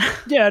saying.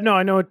 Yeah, no,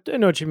 I know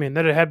what you mean.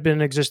 That it had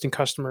been existing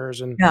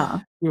customers, and Yeah.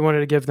 we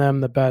wanted to give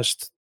them the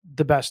best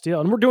deal.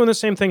 And we're doing the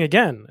same thing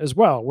again as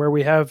well, where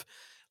we have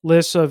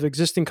lists of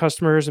existing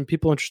customers and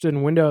people interested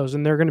in Windows,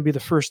 and they're going to be the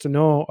first to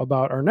know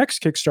about our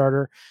next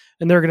Kickstarter,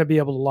 and they're going to be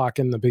able to lock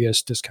in the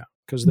biggest discount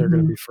because they're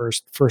going to Mhm.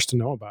 be first to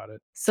know about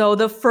it. So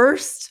the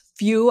first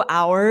few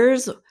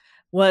hours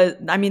was,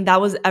 I mean,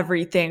 that was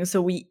everything.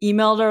 So we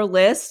emailed our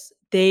list.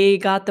 They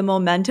got the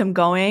momentum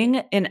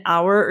going. An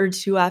hour or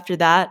two after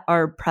that,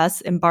 our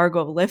press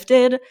embargo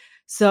lifted.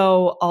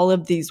 So all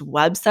of these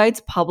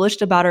websites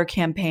published about our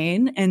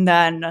campaign. And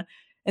then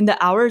in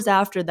the hours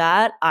after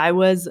that, I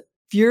was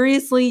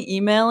furiously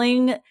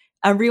emailing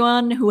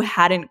everyone who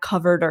hadn't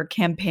covered our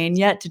campaign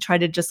yet to try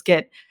to just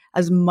get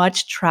as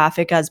much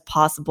traffic as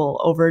possible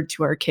over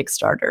to our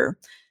Kickstarter.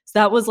 So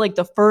that was like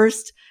the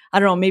first, I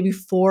don't know, maybe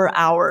 4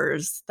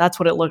 hours. That's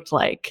what it looked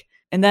like.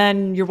 And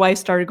then your wife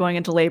started going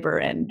into labor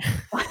and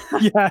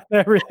Yeah,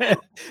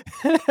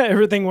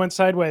 everything went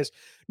sideways.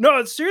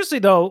 No, seriously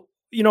though,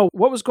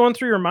 what was going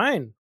through your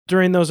mind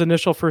during those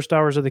initial first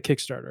hours of the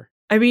Kickstarter?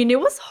 I mean, it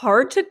was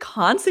hard to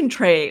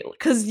concentrate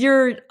because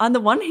you're on the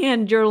one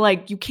hand, you're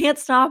like, you can't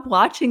stop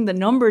watching the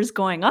numbers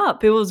going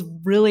up. It was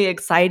really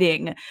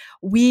exciting.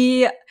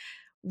 We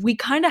we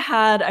kind of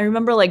had, I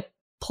remember like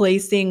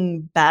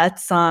placing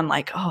bets on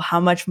like, oh, how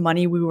much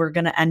money we were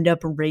going to end up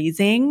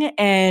raising.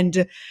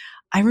 And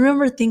I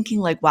remember thinking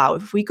like, wow,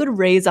 if we could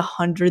raise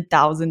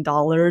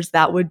 $100,000,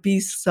 that would be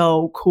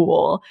so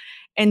cool.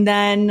 And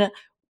then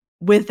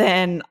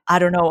within, I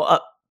don't know,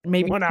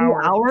 maybe One 2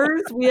 hour.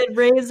 hours, we had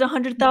raised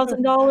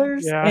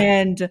 $100,000. Yeah.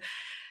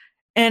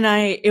 And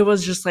it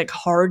was just like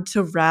hard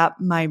to wrap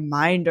my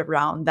mind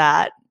around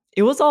that.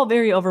 It was all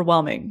very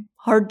overwhelming.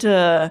 Hard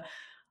to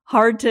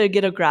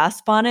get a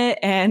grasp on it,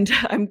 and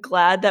I'm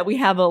glad that we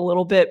have a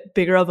little bit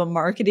bigger of a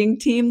marketing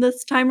team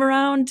this time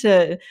around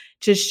to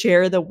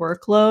share the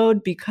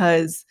workload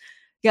because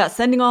yeah,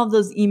 sending all of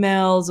those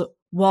emails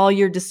while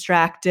you're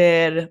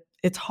distracted,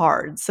 it's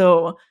hard.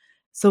 So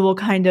we'll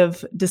kind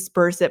of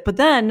disperse it. But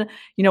then,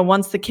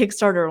 once the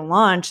Kickstarter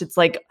launch, it's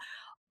like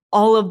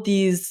all of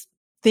these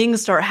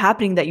things start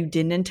happening that you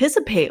didn't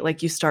anticipate.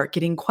 Like you start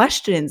getting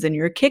questions in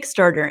your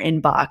Kickstarter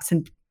inbox,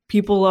 and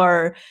people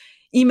are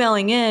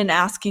emailing in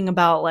asking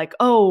about like,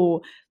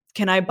 oh,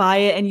 can I buy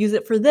it and use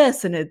it for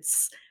this? And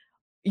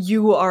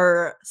you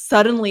are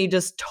suddenly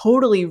just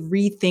totally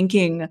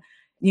rethinking,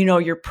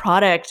 your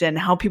product and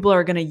how people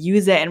are going to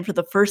use it. And for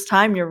the first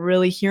time, you're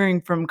really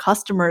hearing from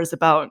customers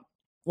about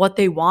what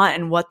they want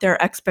and what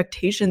their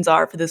expectations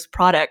are for this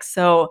product.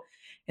 So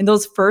in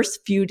those first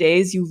few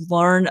days, you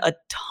learn a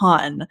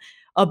ton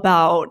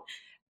about,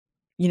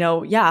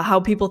 yeah, how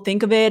people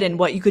think of it and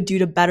what you could do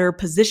to better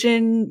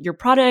position your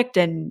product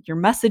and your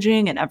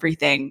messaging and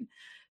everything.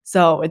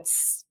 So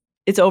it's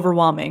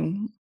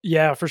overwhelming.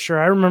 Yeah, for sure.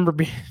 I remember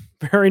being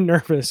very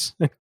nervous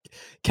and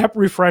kept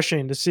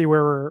refreshing to see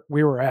where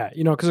we were at.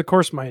 Because of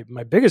course my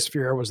biggest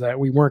fear was that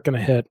we weren't going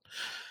to hit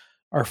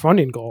our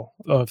funding goal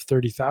of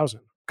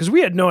 30,000 because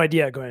we had no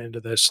idea going into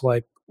this.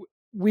 Like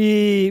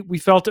we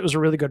felt it was a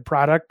really good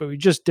product, but we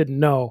just didn't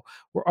know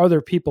were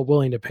other people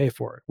willing to pay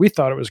for it. We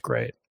thought it was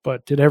great,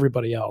 but did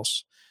everybody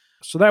else?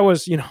 So that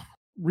was,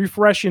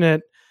 refreshing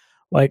it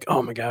like,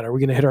 oh my God, are we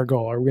going to hit our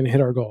goal? Are we going to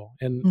hit our goal?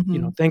 And,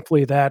 Mhm.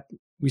 thankfully that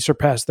we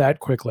surpassed that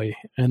quickly.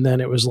 And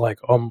then it was like,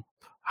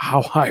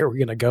 how high are we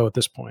going to go at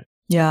this point?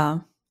 Yeah.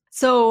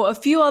 So a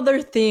few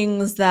other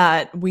things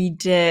that we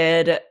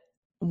did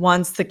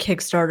once the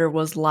Kickstarter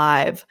was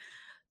live.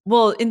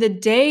 Well, in the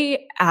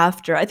day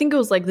after, I think it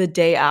was like the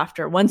day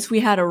after, once we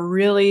had a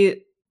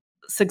really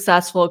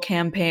successful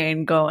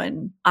campaign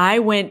going, I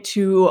went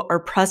to our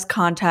press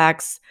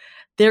contacts.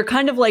 They're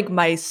kind of like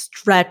my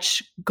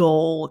stretch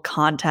goal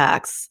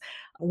contacts,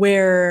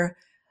 where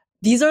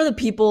these are the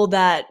people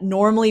that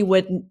normally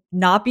would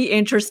not be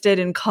interested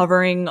in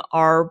covering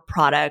our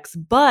products.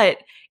 But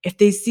if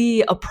they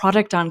see a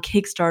product on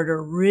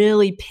Kickstarter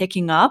really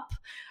picking up,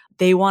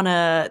 they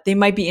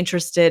might be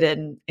interested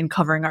in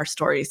covering our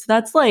story. So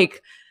that's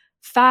like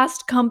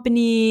Fast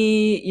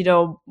Company,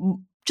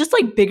 just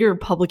like bigger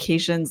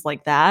publications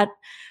like that.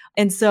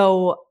 And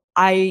so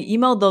I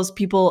emailed those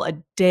people a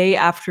day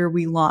after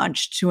we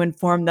launched to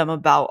inform them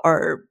about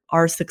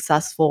our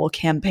successful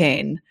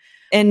campaign.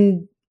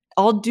 And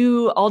I'll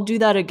do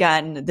that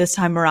again this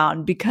time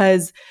around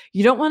because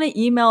you don't want to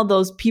email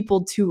those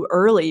people too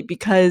early,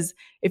 because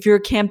if your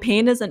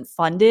campaign isn't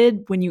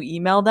funded when you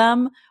email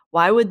them,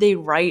 why would they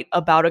write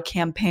about a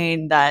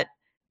campaign that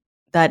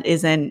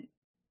isn't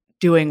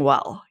doing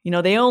well?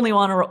 They only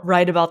want to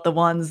write about the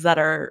ones that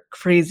are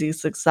crazy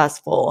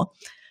successful.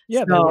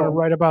 Yeah, they want to So,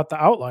 write about the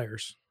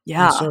outliers. And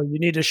yeah. so you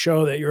need to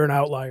show that you're an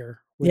outlier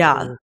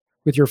Yeah.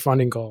 with your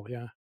funding goal.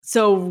 Yeah.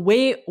 So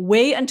wait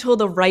until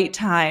the right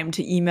time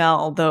to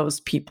email those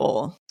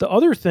people. The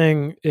other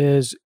thing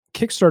is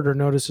Kickstarter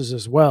notices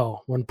as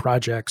well when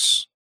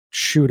projects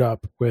shoot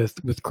up with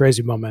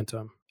crazy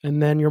momentum,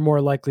 and then you're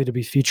more likely to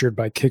be featured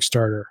by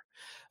Kickstarter.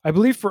 I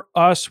believe for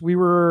us, we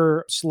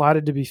were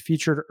slotted to be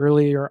featured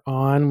earlier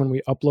on when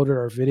we uploaded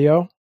our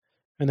video.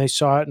 and they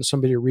saw it and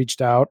somebody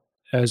reached out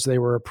as they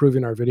were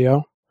approving our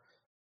video.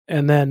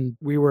 And then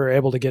we were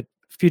able to get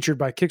featured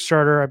by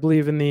Kickstarter, I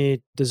believe in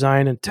the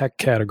design and tech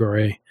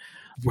category,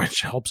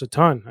 which helps a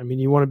ton. I mean,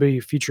 you want to be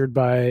featured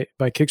by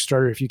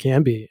Kickstarter if you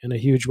can be. And a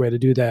huge way to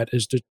do that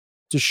is to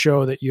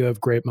show that you have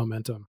great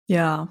momentum.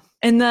 Yeah.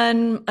 And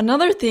then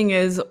another thing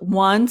is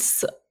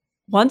once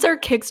our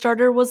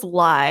Kickstarter was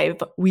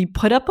live, we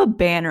put up a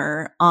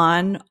banner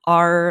on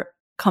our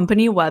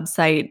company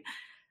website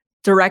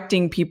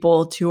directing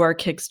people to our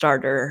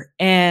Kickstarter.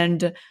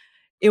 And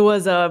it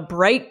was a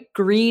bright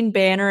green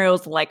banner. It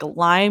was like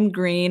lime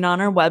green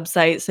on our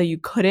website, so you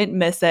couldn't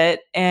miss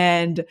it.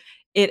 And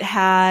it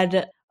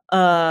had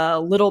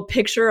a little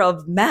picture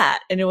of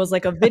Matt, and it was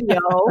like a video.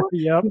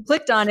 Yep. You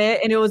clicked on it,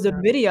 and it was a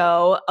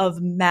video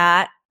of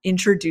Matt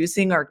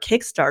introducing our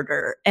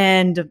Kickstarter.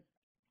 And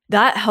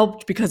that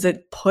helped because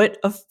it put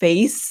a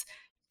face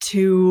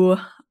to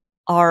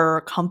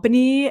our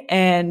company.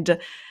 And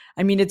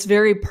I mean, it's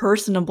very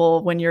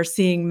personable when you're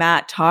seeing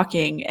Matt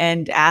talking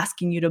and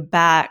asking you to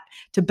back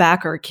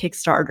our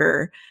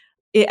Kickstarter.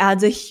 It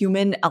adds a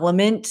human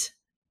element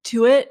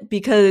to it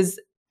because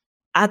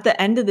at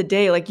the end of the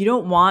day, like, you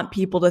don't want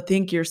people to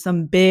think you're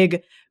some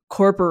big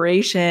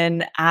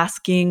corporation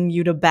asking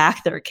you to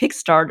back their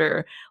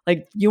Kickstarter.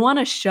 Like, you want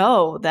to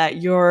show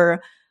that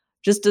you're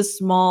just a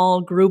small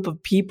group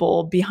of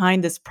people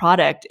behind this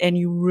product, and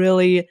you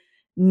really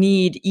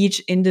need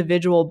each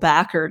individual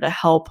backer to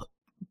help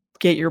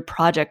get your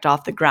project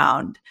off the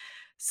ground.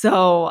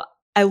 So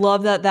I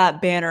love that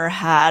that banner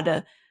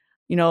had,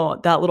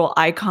 that little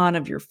icon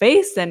of your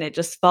face, and it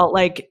just felt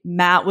like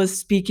Matt was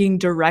speaking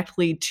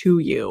directly to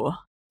you.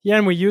 Yeah,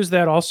 and we use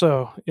that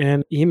also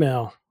in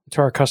email to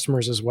our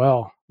customers as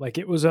well. Like,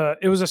 it was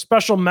a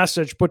special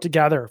message put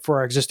together for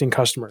our existing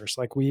customers.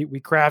 Like, we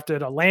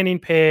crafted a landing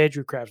page,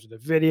 we crafted a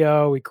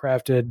video, we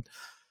crafted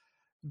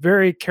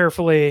very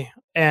carefully,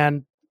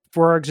 and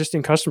for our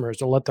existing customers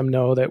to let them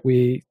know that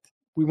we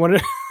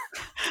wanted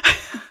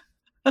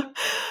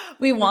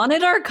we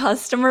wanted our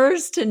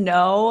customers to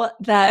know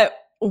that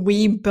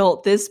we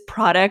built this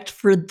product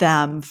for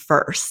them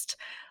first.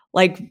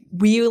 Like,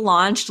 we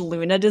launched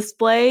Luna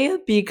Display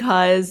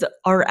because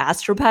our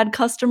AstroPad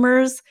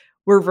customers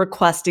were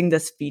requesting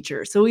this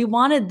feature. So we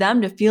wanted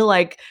them to feel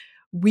like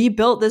we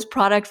built this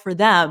product for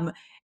them,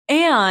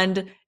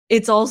 and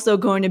it's also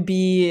going to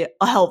be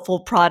a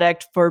helpful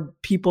product for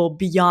people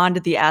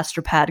beyond the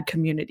AstroPad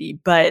community.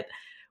 But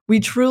we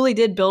truly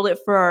did build it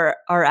for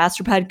our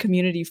AstroPad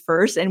community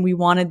first, and we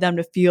wanted them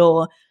to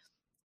feel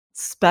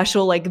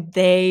special, like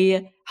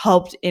they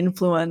helped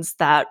influence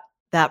that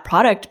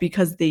product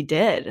because they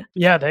did.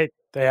 Yeah, they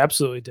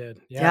absolutely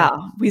did. Yeah.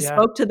 We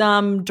spoke to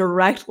them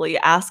directly,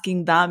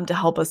 asking them to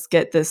help us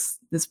get this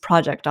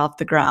project off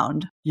the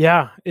ground.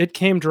 Yeah, it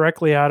came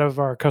directly out of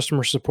our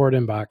customer support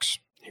inbox,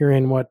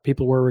 hearing what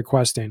people were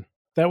requesting.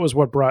 That was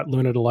what brought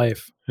Luna to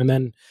life. And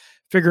then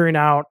figuring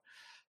out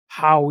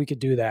how we could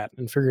do that,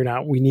 and figuring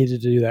out we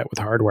needed to do that with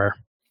hardware.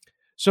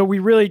 So we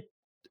really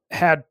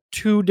had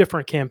two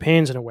different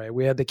campaigns in a way.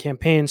 We had the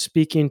campaign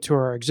speaking to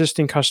our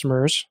existing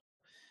customers,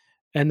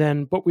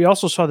 but we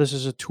also saw this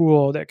as a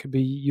tool that could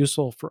be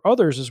useful for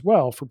others as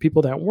well, for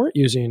people that weren't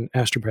using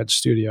AstroPad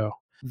Studio,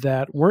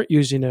 that weren't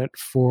using it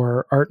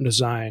for art and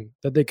design,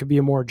 that they could be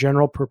a more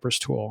general purpose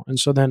tool. And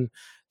so then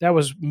that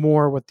was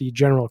more what the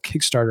general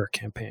Kickstarter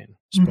campaign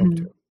spoke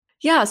to.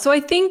 Yeah, so I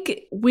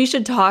think we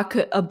should talk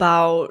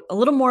about a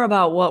little more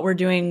about what we're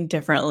doing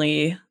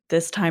differently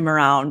this time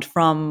around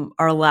from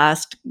our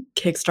last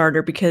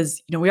Kickstarter,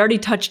 because we already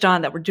touched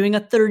on that we're doing a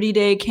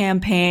 30-day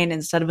campaign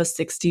instead of a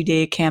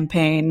 60-day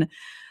campaign.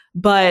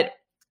 But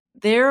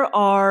there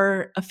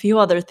are a few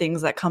other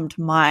things that come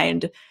to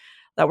mind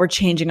that we're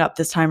changing up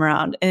this time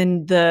around.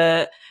 And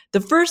the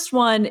first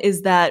one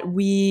is that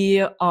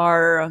we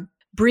are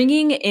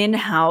bringing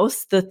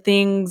in-house the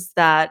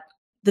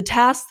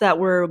tasks that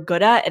we're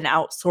good at and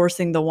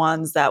outsourcing the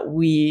ones that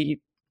we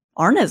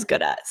aren't as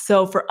good at.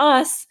 So for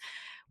us,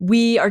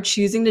 we are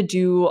choosing to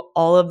do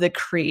all of the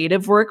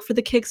creative work for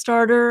the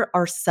Kickstarter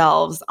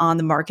ourselves on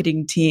the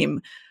marketing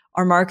team.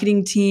 Our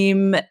marketing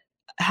team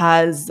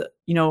has,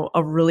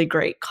 a really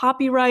great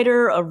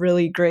copywriter, a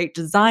really great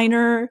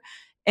designer.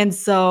 And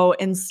so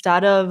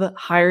instead of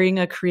hiring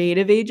a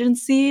creative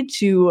agency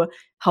to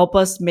help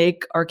us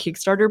make our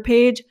Kickstarter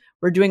page,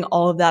 we're doing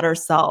all of that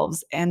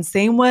ourselves. And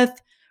same with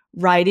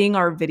writing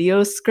our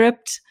video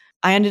script.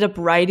 I ended up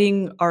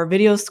writing our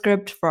video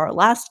script for our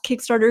last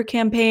Kickstarter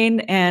campaign,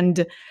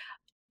 and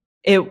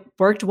it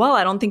worked well.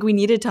 I don't think we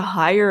needed to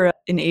hire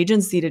an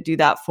agency to do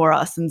that for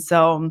us. And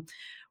so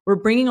we're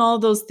bringing all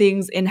of those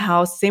things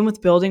in-house. Same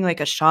with building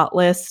like a shot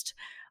list.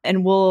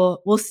 And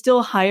we'll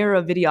still hire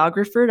a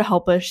videographer to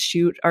help us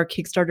shoot our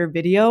Kickstarter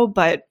video,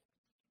 but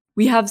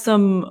we have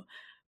some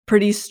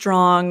pretty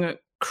strong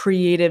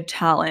creative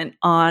talent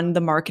on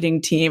the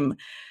marketing team.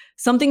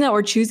 Something that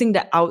we're choosing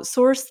to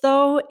outsource,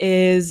 though,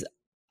 is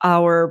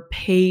our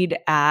paid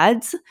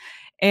ads.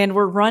 And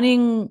we're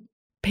running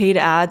paid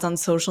ads on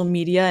social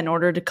media in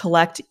order to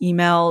collect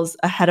emails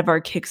ahead of our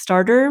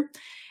Kickstarter.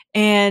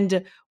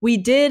 And we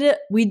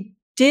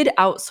did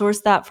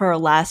outsource that for our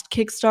last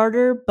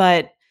Kickstarter,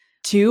 but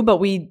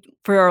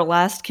for our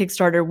last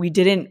Kickstarter, we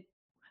didn't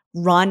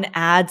run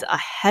ads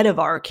ahead of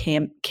our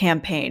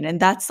campaign. And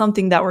that's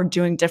something that we're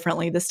doing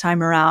differently this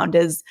time around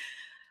is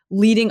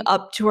leading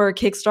up to our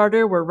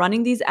Kickstarter, we're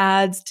running these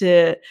ads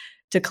to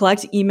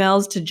collect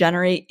emails to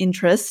generate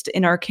interest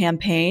in our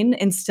campaign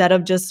instead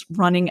of just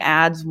running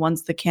ads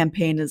once the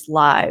campaign is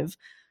live.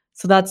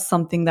 So that's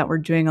something that we're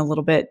doing a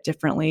little bit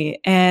differently.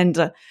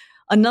 And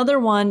another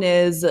one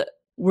is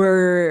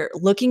we're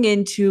looking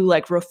into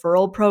like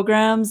referral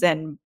programs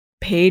and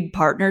paid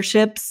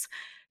partnerships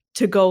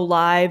to go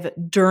live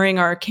during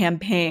our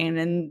campaign.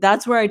 And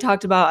that's where I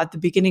talked about at the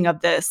beginning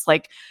of this,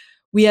 like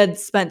we had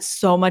spent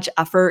so much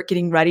effort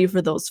getting ready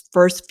for those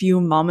first few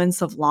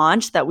moments of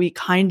launch that we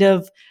kind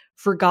of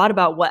forgot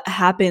about what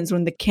happens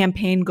when the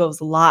campaign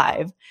goes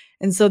live.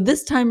 And so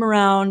this time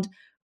around,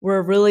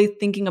 we're really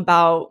thinking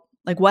about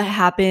like what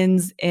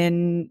happens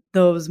in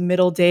those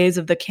middle days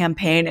of the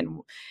campaign. And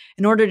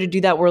in order to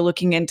do that, we're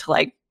looking into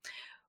like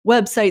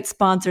website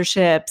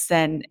sponsorships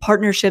and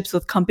partnerships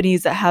with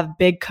companies that have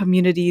big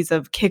communities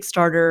of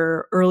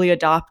Kickstarter early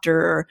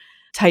adopter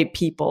type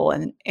people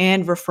and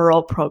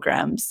referral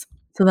programs.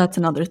 So that's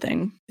another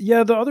thing.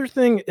 Yeah, the other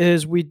thing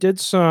is we did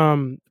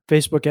some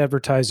Facebook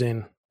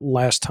advertising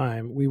last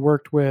time. We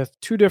worked with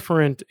 2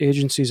 different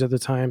agencies at the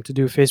time to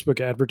do Facebook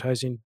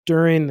advertising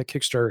during the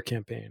Kickstarter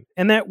campaign,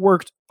 and that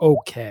worked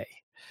okay.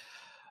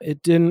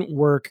 It didn't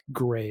work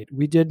great.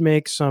 We did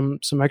make some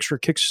extra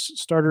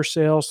Kickstarter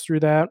sales through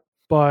that,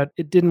 but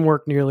it didn't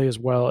work nearly as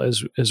well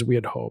as we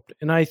had hoped.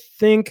 And I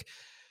think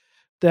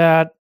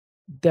that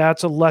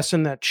that's a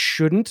lesson that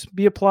shouldn't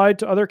be applied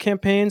to other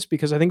campaigns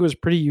because I think it was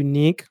pretty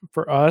unique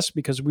for us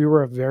because we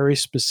were a very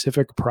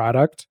specific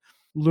product.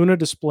 Luna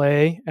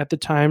Display at the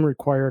time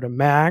required a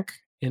Mac,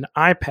 an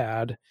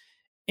iPad,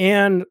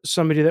 and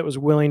somebody that was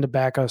willing to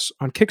back us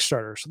on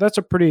Kickstarter. So that's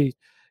a pretty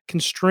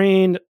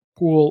constrained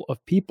pool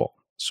of people.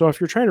 So if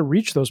you're trying to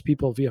reach those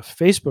people via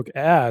Facebook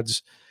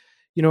ads,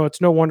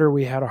 it's no wonder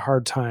we had a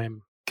hard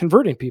time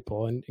converting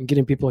people and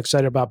getting people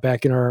excited about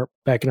backing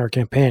our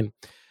campaign.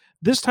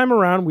 This time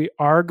around, we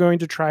are going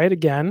to try it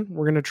again.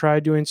 We're going to try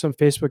doing some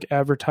Facebook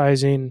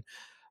advertising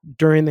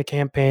during the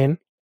campaign,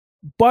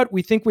 but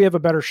we think we have a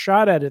better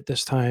shot at it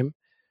this time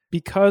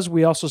because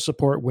we also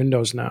support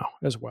Windows now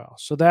as well.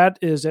 So that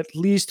is at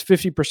least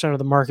 50% of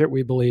the market,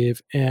 we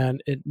believe,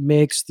 and it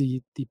makes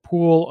the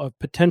pool of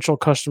potential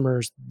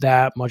customers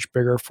that much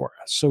bigger for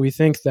us. So we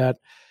think that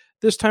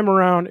this time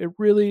around, it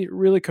really,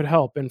 really could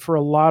help. And for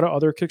a lot of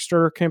other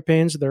Kickstarter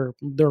campaigns,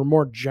 they're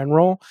more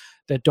general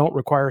that don't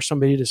require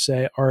somebody to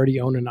say already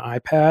own an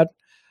iPad.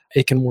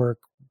 It can work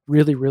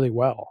really, really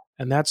well.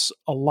 And that's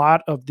a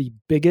lot of the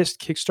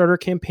biggest Kickstarter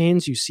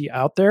campaigns you see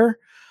out there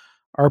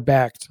are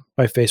backed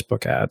by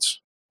Facebook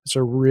ads. It's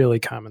a really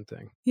common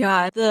thing.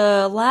 Yeah.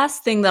 The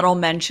last thing that I'll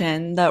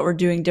mention that we're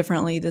doing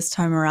differently this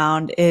time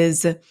around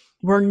is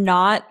we're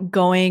not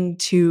going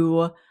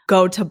to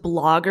go to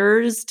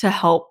bloggers to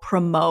help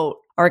promote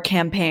our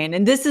campaign.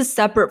 And this is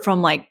separate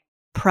from like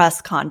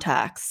press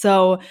contacts.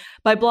 So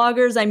by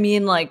bloggers, I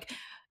mean like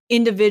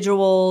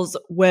individuals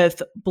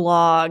with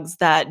blogs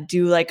that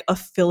do like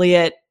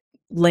affiliate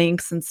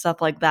links and stuff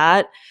like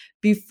that.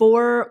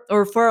 For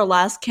our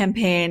last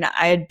campaign,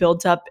 I had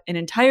built up an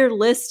entire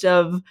list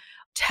of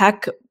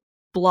tech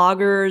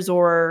bloggers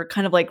or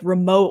kind of like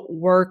remote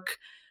work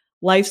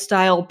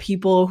lifestyle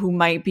people who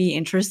might be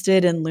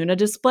interested in Luna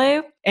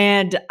Display.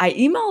 And I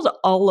emailed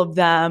all of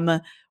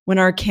them when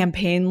our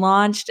campaign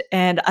launched,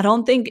 and I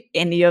don't think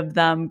any of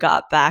them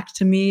got back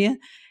to me.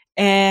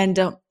 And,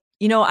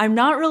 I'm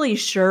not really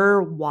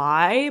sure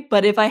why,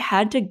 but if I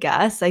had to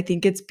guess, I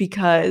think it's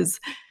because,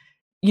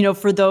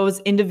 for those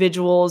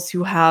individuals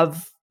who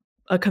have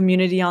a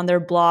community on their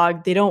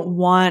blog, they don't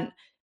want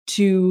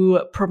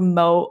to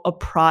promote a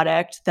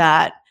product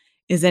that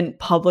isn't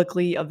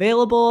publicly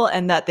available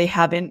and that they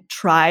haven't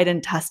tried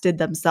and tested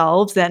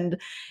themselves. And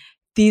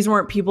these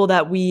weren't people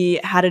that we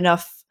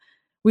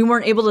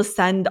weren't able to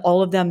send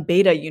all of them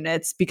beta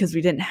units because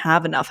we didn't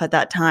have enough at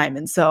that time.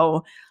 And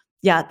so,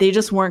 yeah, they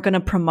just weren't going to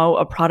promote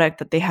a product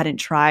that they hadn't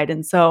tried.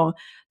 And so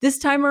this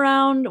time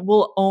around,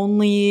 we'll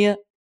only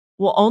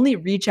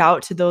reach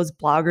out to those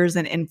bloggers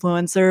and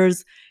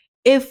influencers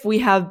if we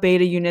have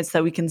beta units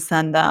that we can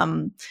send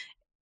them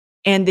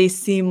and they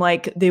seem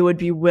like they would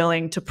be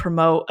willing to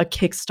promote a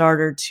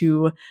Kickstarter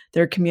to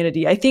their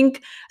community. I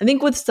think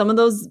with some of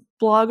those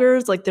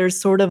bloggers, like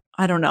there's sort of,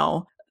 I don't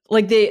know,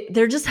 like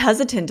they're just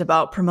hesitant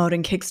about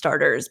promoting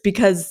Kickstarters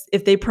because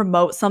if they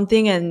promote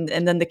something and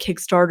then the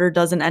Kickstarter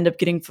doesn't end up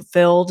getting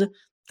fulfilled,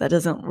 that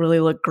doesn't really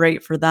look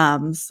great for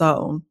them.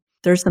 So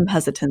there's some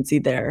hesitancy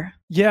there.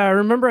 Yeah, I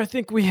remember I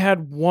think we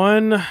had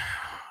one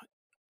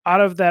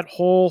out of that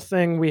whole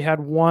thing, we had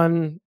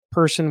one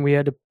person we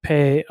had to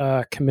pay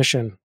a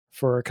commission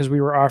for because we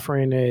were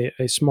offering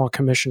a small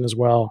commission as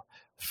well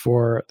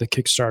for the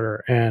Kickstarter.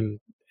 And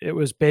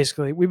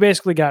we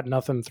basically got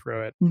nothing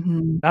through it.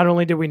 Mhm. Not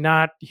only did we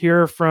not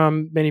hear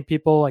from many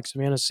people like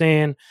Savannah's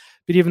saying,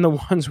 but even the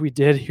ones we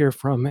did hear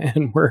from,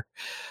 and were,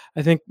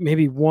 I think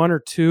maybe one or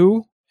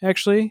two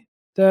actually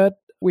that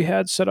we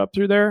had set up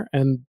through there.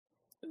 And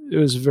it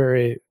was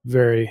very,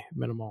 very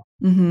minimal.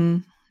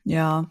 Mhm.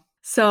 Yeah.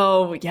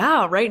 So,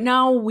 yeah, right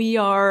now we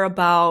are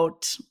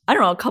about, I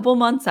don't know, a couple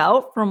months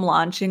out from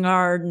launching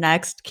our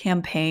next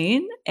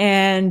campaign,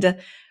 and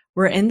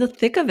we're in the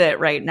thick of it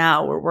right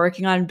now. We're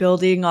working on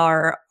building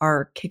our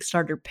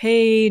Kickstarter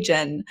page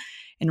and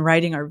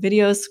writing our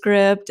video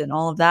script and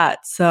all of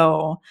that.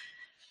 So,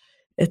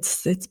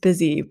 it's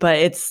busy, but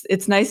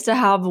it's nice to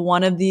have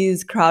one of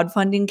these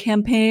crowdfunding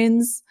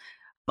campaigns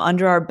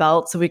under our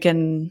belt so we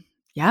can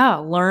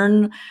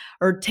learn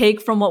or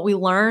take from what we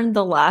learned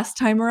the last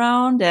time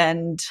around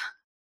and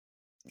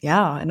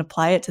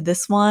apply it to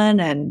this one,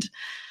 and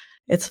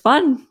it's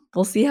fun.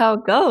 We'll see how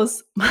it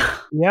goes.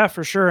 Yeah,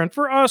 for sure. And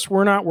for us,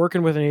 we're not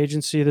working with an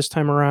agency this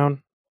time around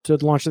to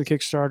launch the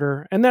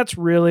Kickstarter. And that's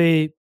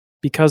really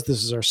because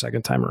this is our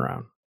second time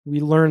around. We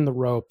learned the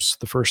ropes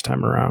the first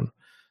time around.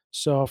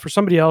 So for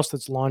somebody else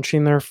that's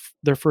launching their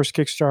first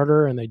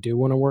Kickstarter and they do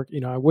want to work,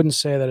 I wouldn't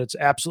say that it's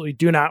absolutely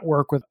do not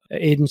work with an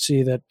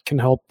agency that can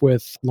help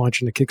with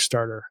launching a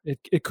Kickstarter.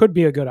 It could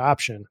be a good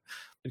option.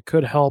 It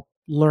could help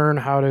learn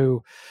how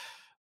to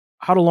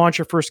launch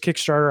your first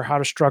Kickstarter, how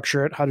to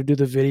structure it, how to do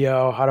the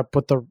video, how to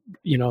put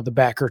the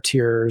backer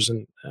tiers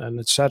and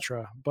et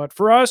cetera. But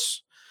for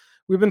us,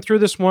 we've been through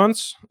this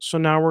once, so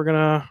now we're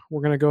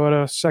gonna go at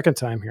a second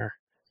time here.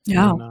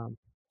 Yeah. And,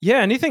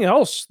 anything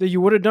else that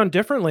you would have done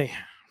differently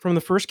from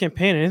the first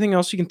campaign? Anything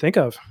else you can think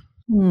of?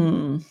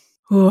 Ooh,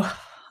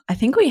 I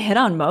think we hit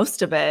on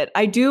most of it.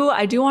 I do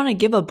want to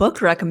give a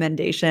book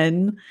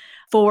recommendation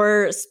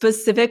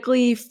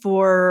specifically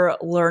for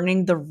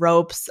learning the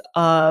ropes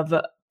of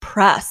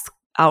press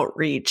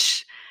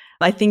outreach.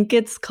 I think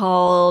it's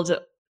called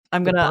The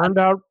Burned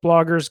Out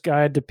Blogger's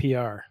Guide to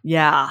PR.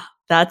 Yeah,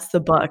 that's the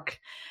book.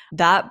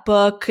 That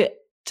book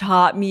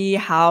taught me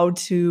how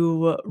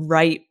to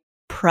write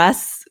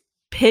press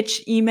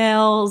pitch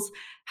emails,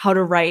 how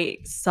to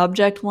write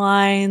subject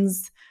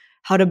lines,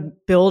 how to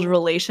build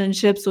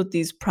relationships with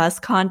these press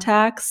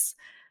contacts.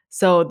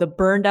 So the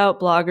Burned Out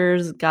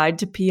Blogger's Guide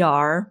to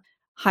PR,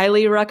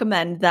 highly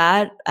recommend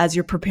that as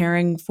you're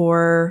preparing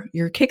for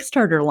your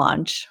Kickstarter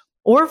launch,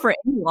 or for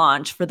any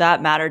launch for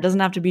that matter. It doesn't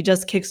have to be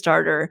just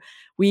Kickstarter.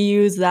 We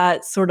use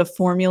that sort of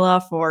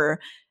formula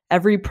for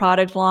every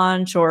product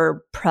launch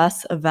or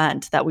press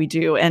event that we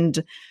do.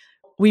 And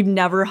we've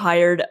never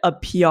hired a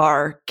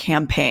PR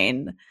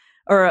campaign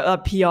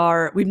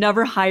or we've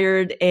never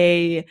hired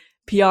a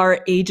PR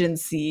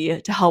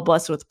agency to help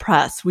us with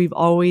press. We've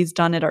always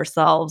done it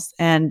ourselves,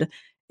 and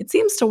it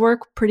seems to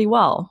work pretty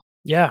well.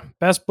 Yeah,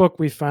 best book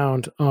we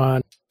found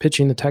on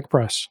pitching the tech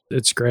press.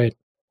 It's great.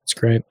 It's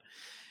great.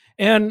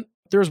 And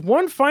there's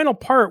one final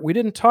part we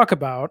didn't talk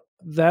about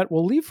that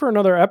we'll leave for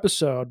another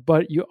episode,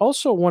 but you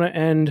also want to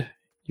end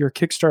your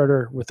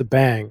Kickstarter with a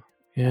bang.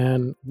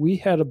 And we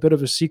had a bit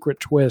of a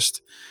secret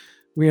twist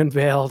we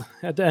unveiled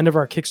at the end of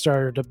our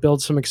Kickstarter to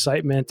build some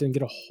excitement and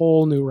get a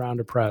whole new round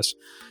of press.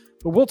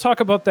 But we'll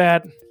talk about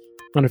that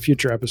on a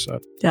future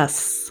episode.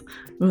 Yes.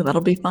 Ooh,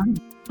 that'll be fun.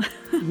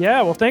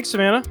 Yeah, well, thanks,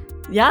 Savannah.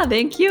 Yeah,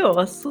 thank you.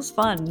 This was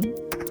fun.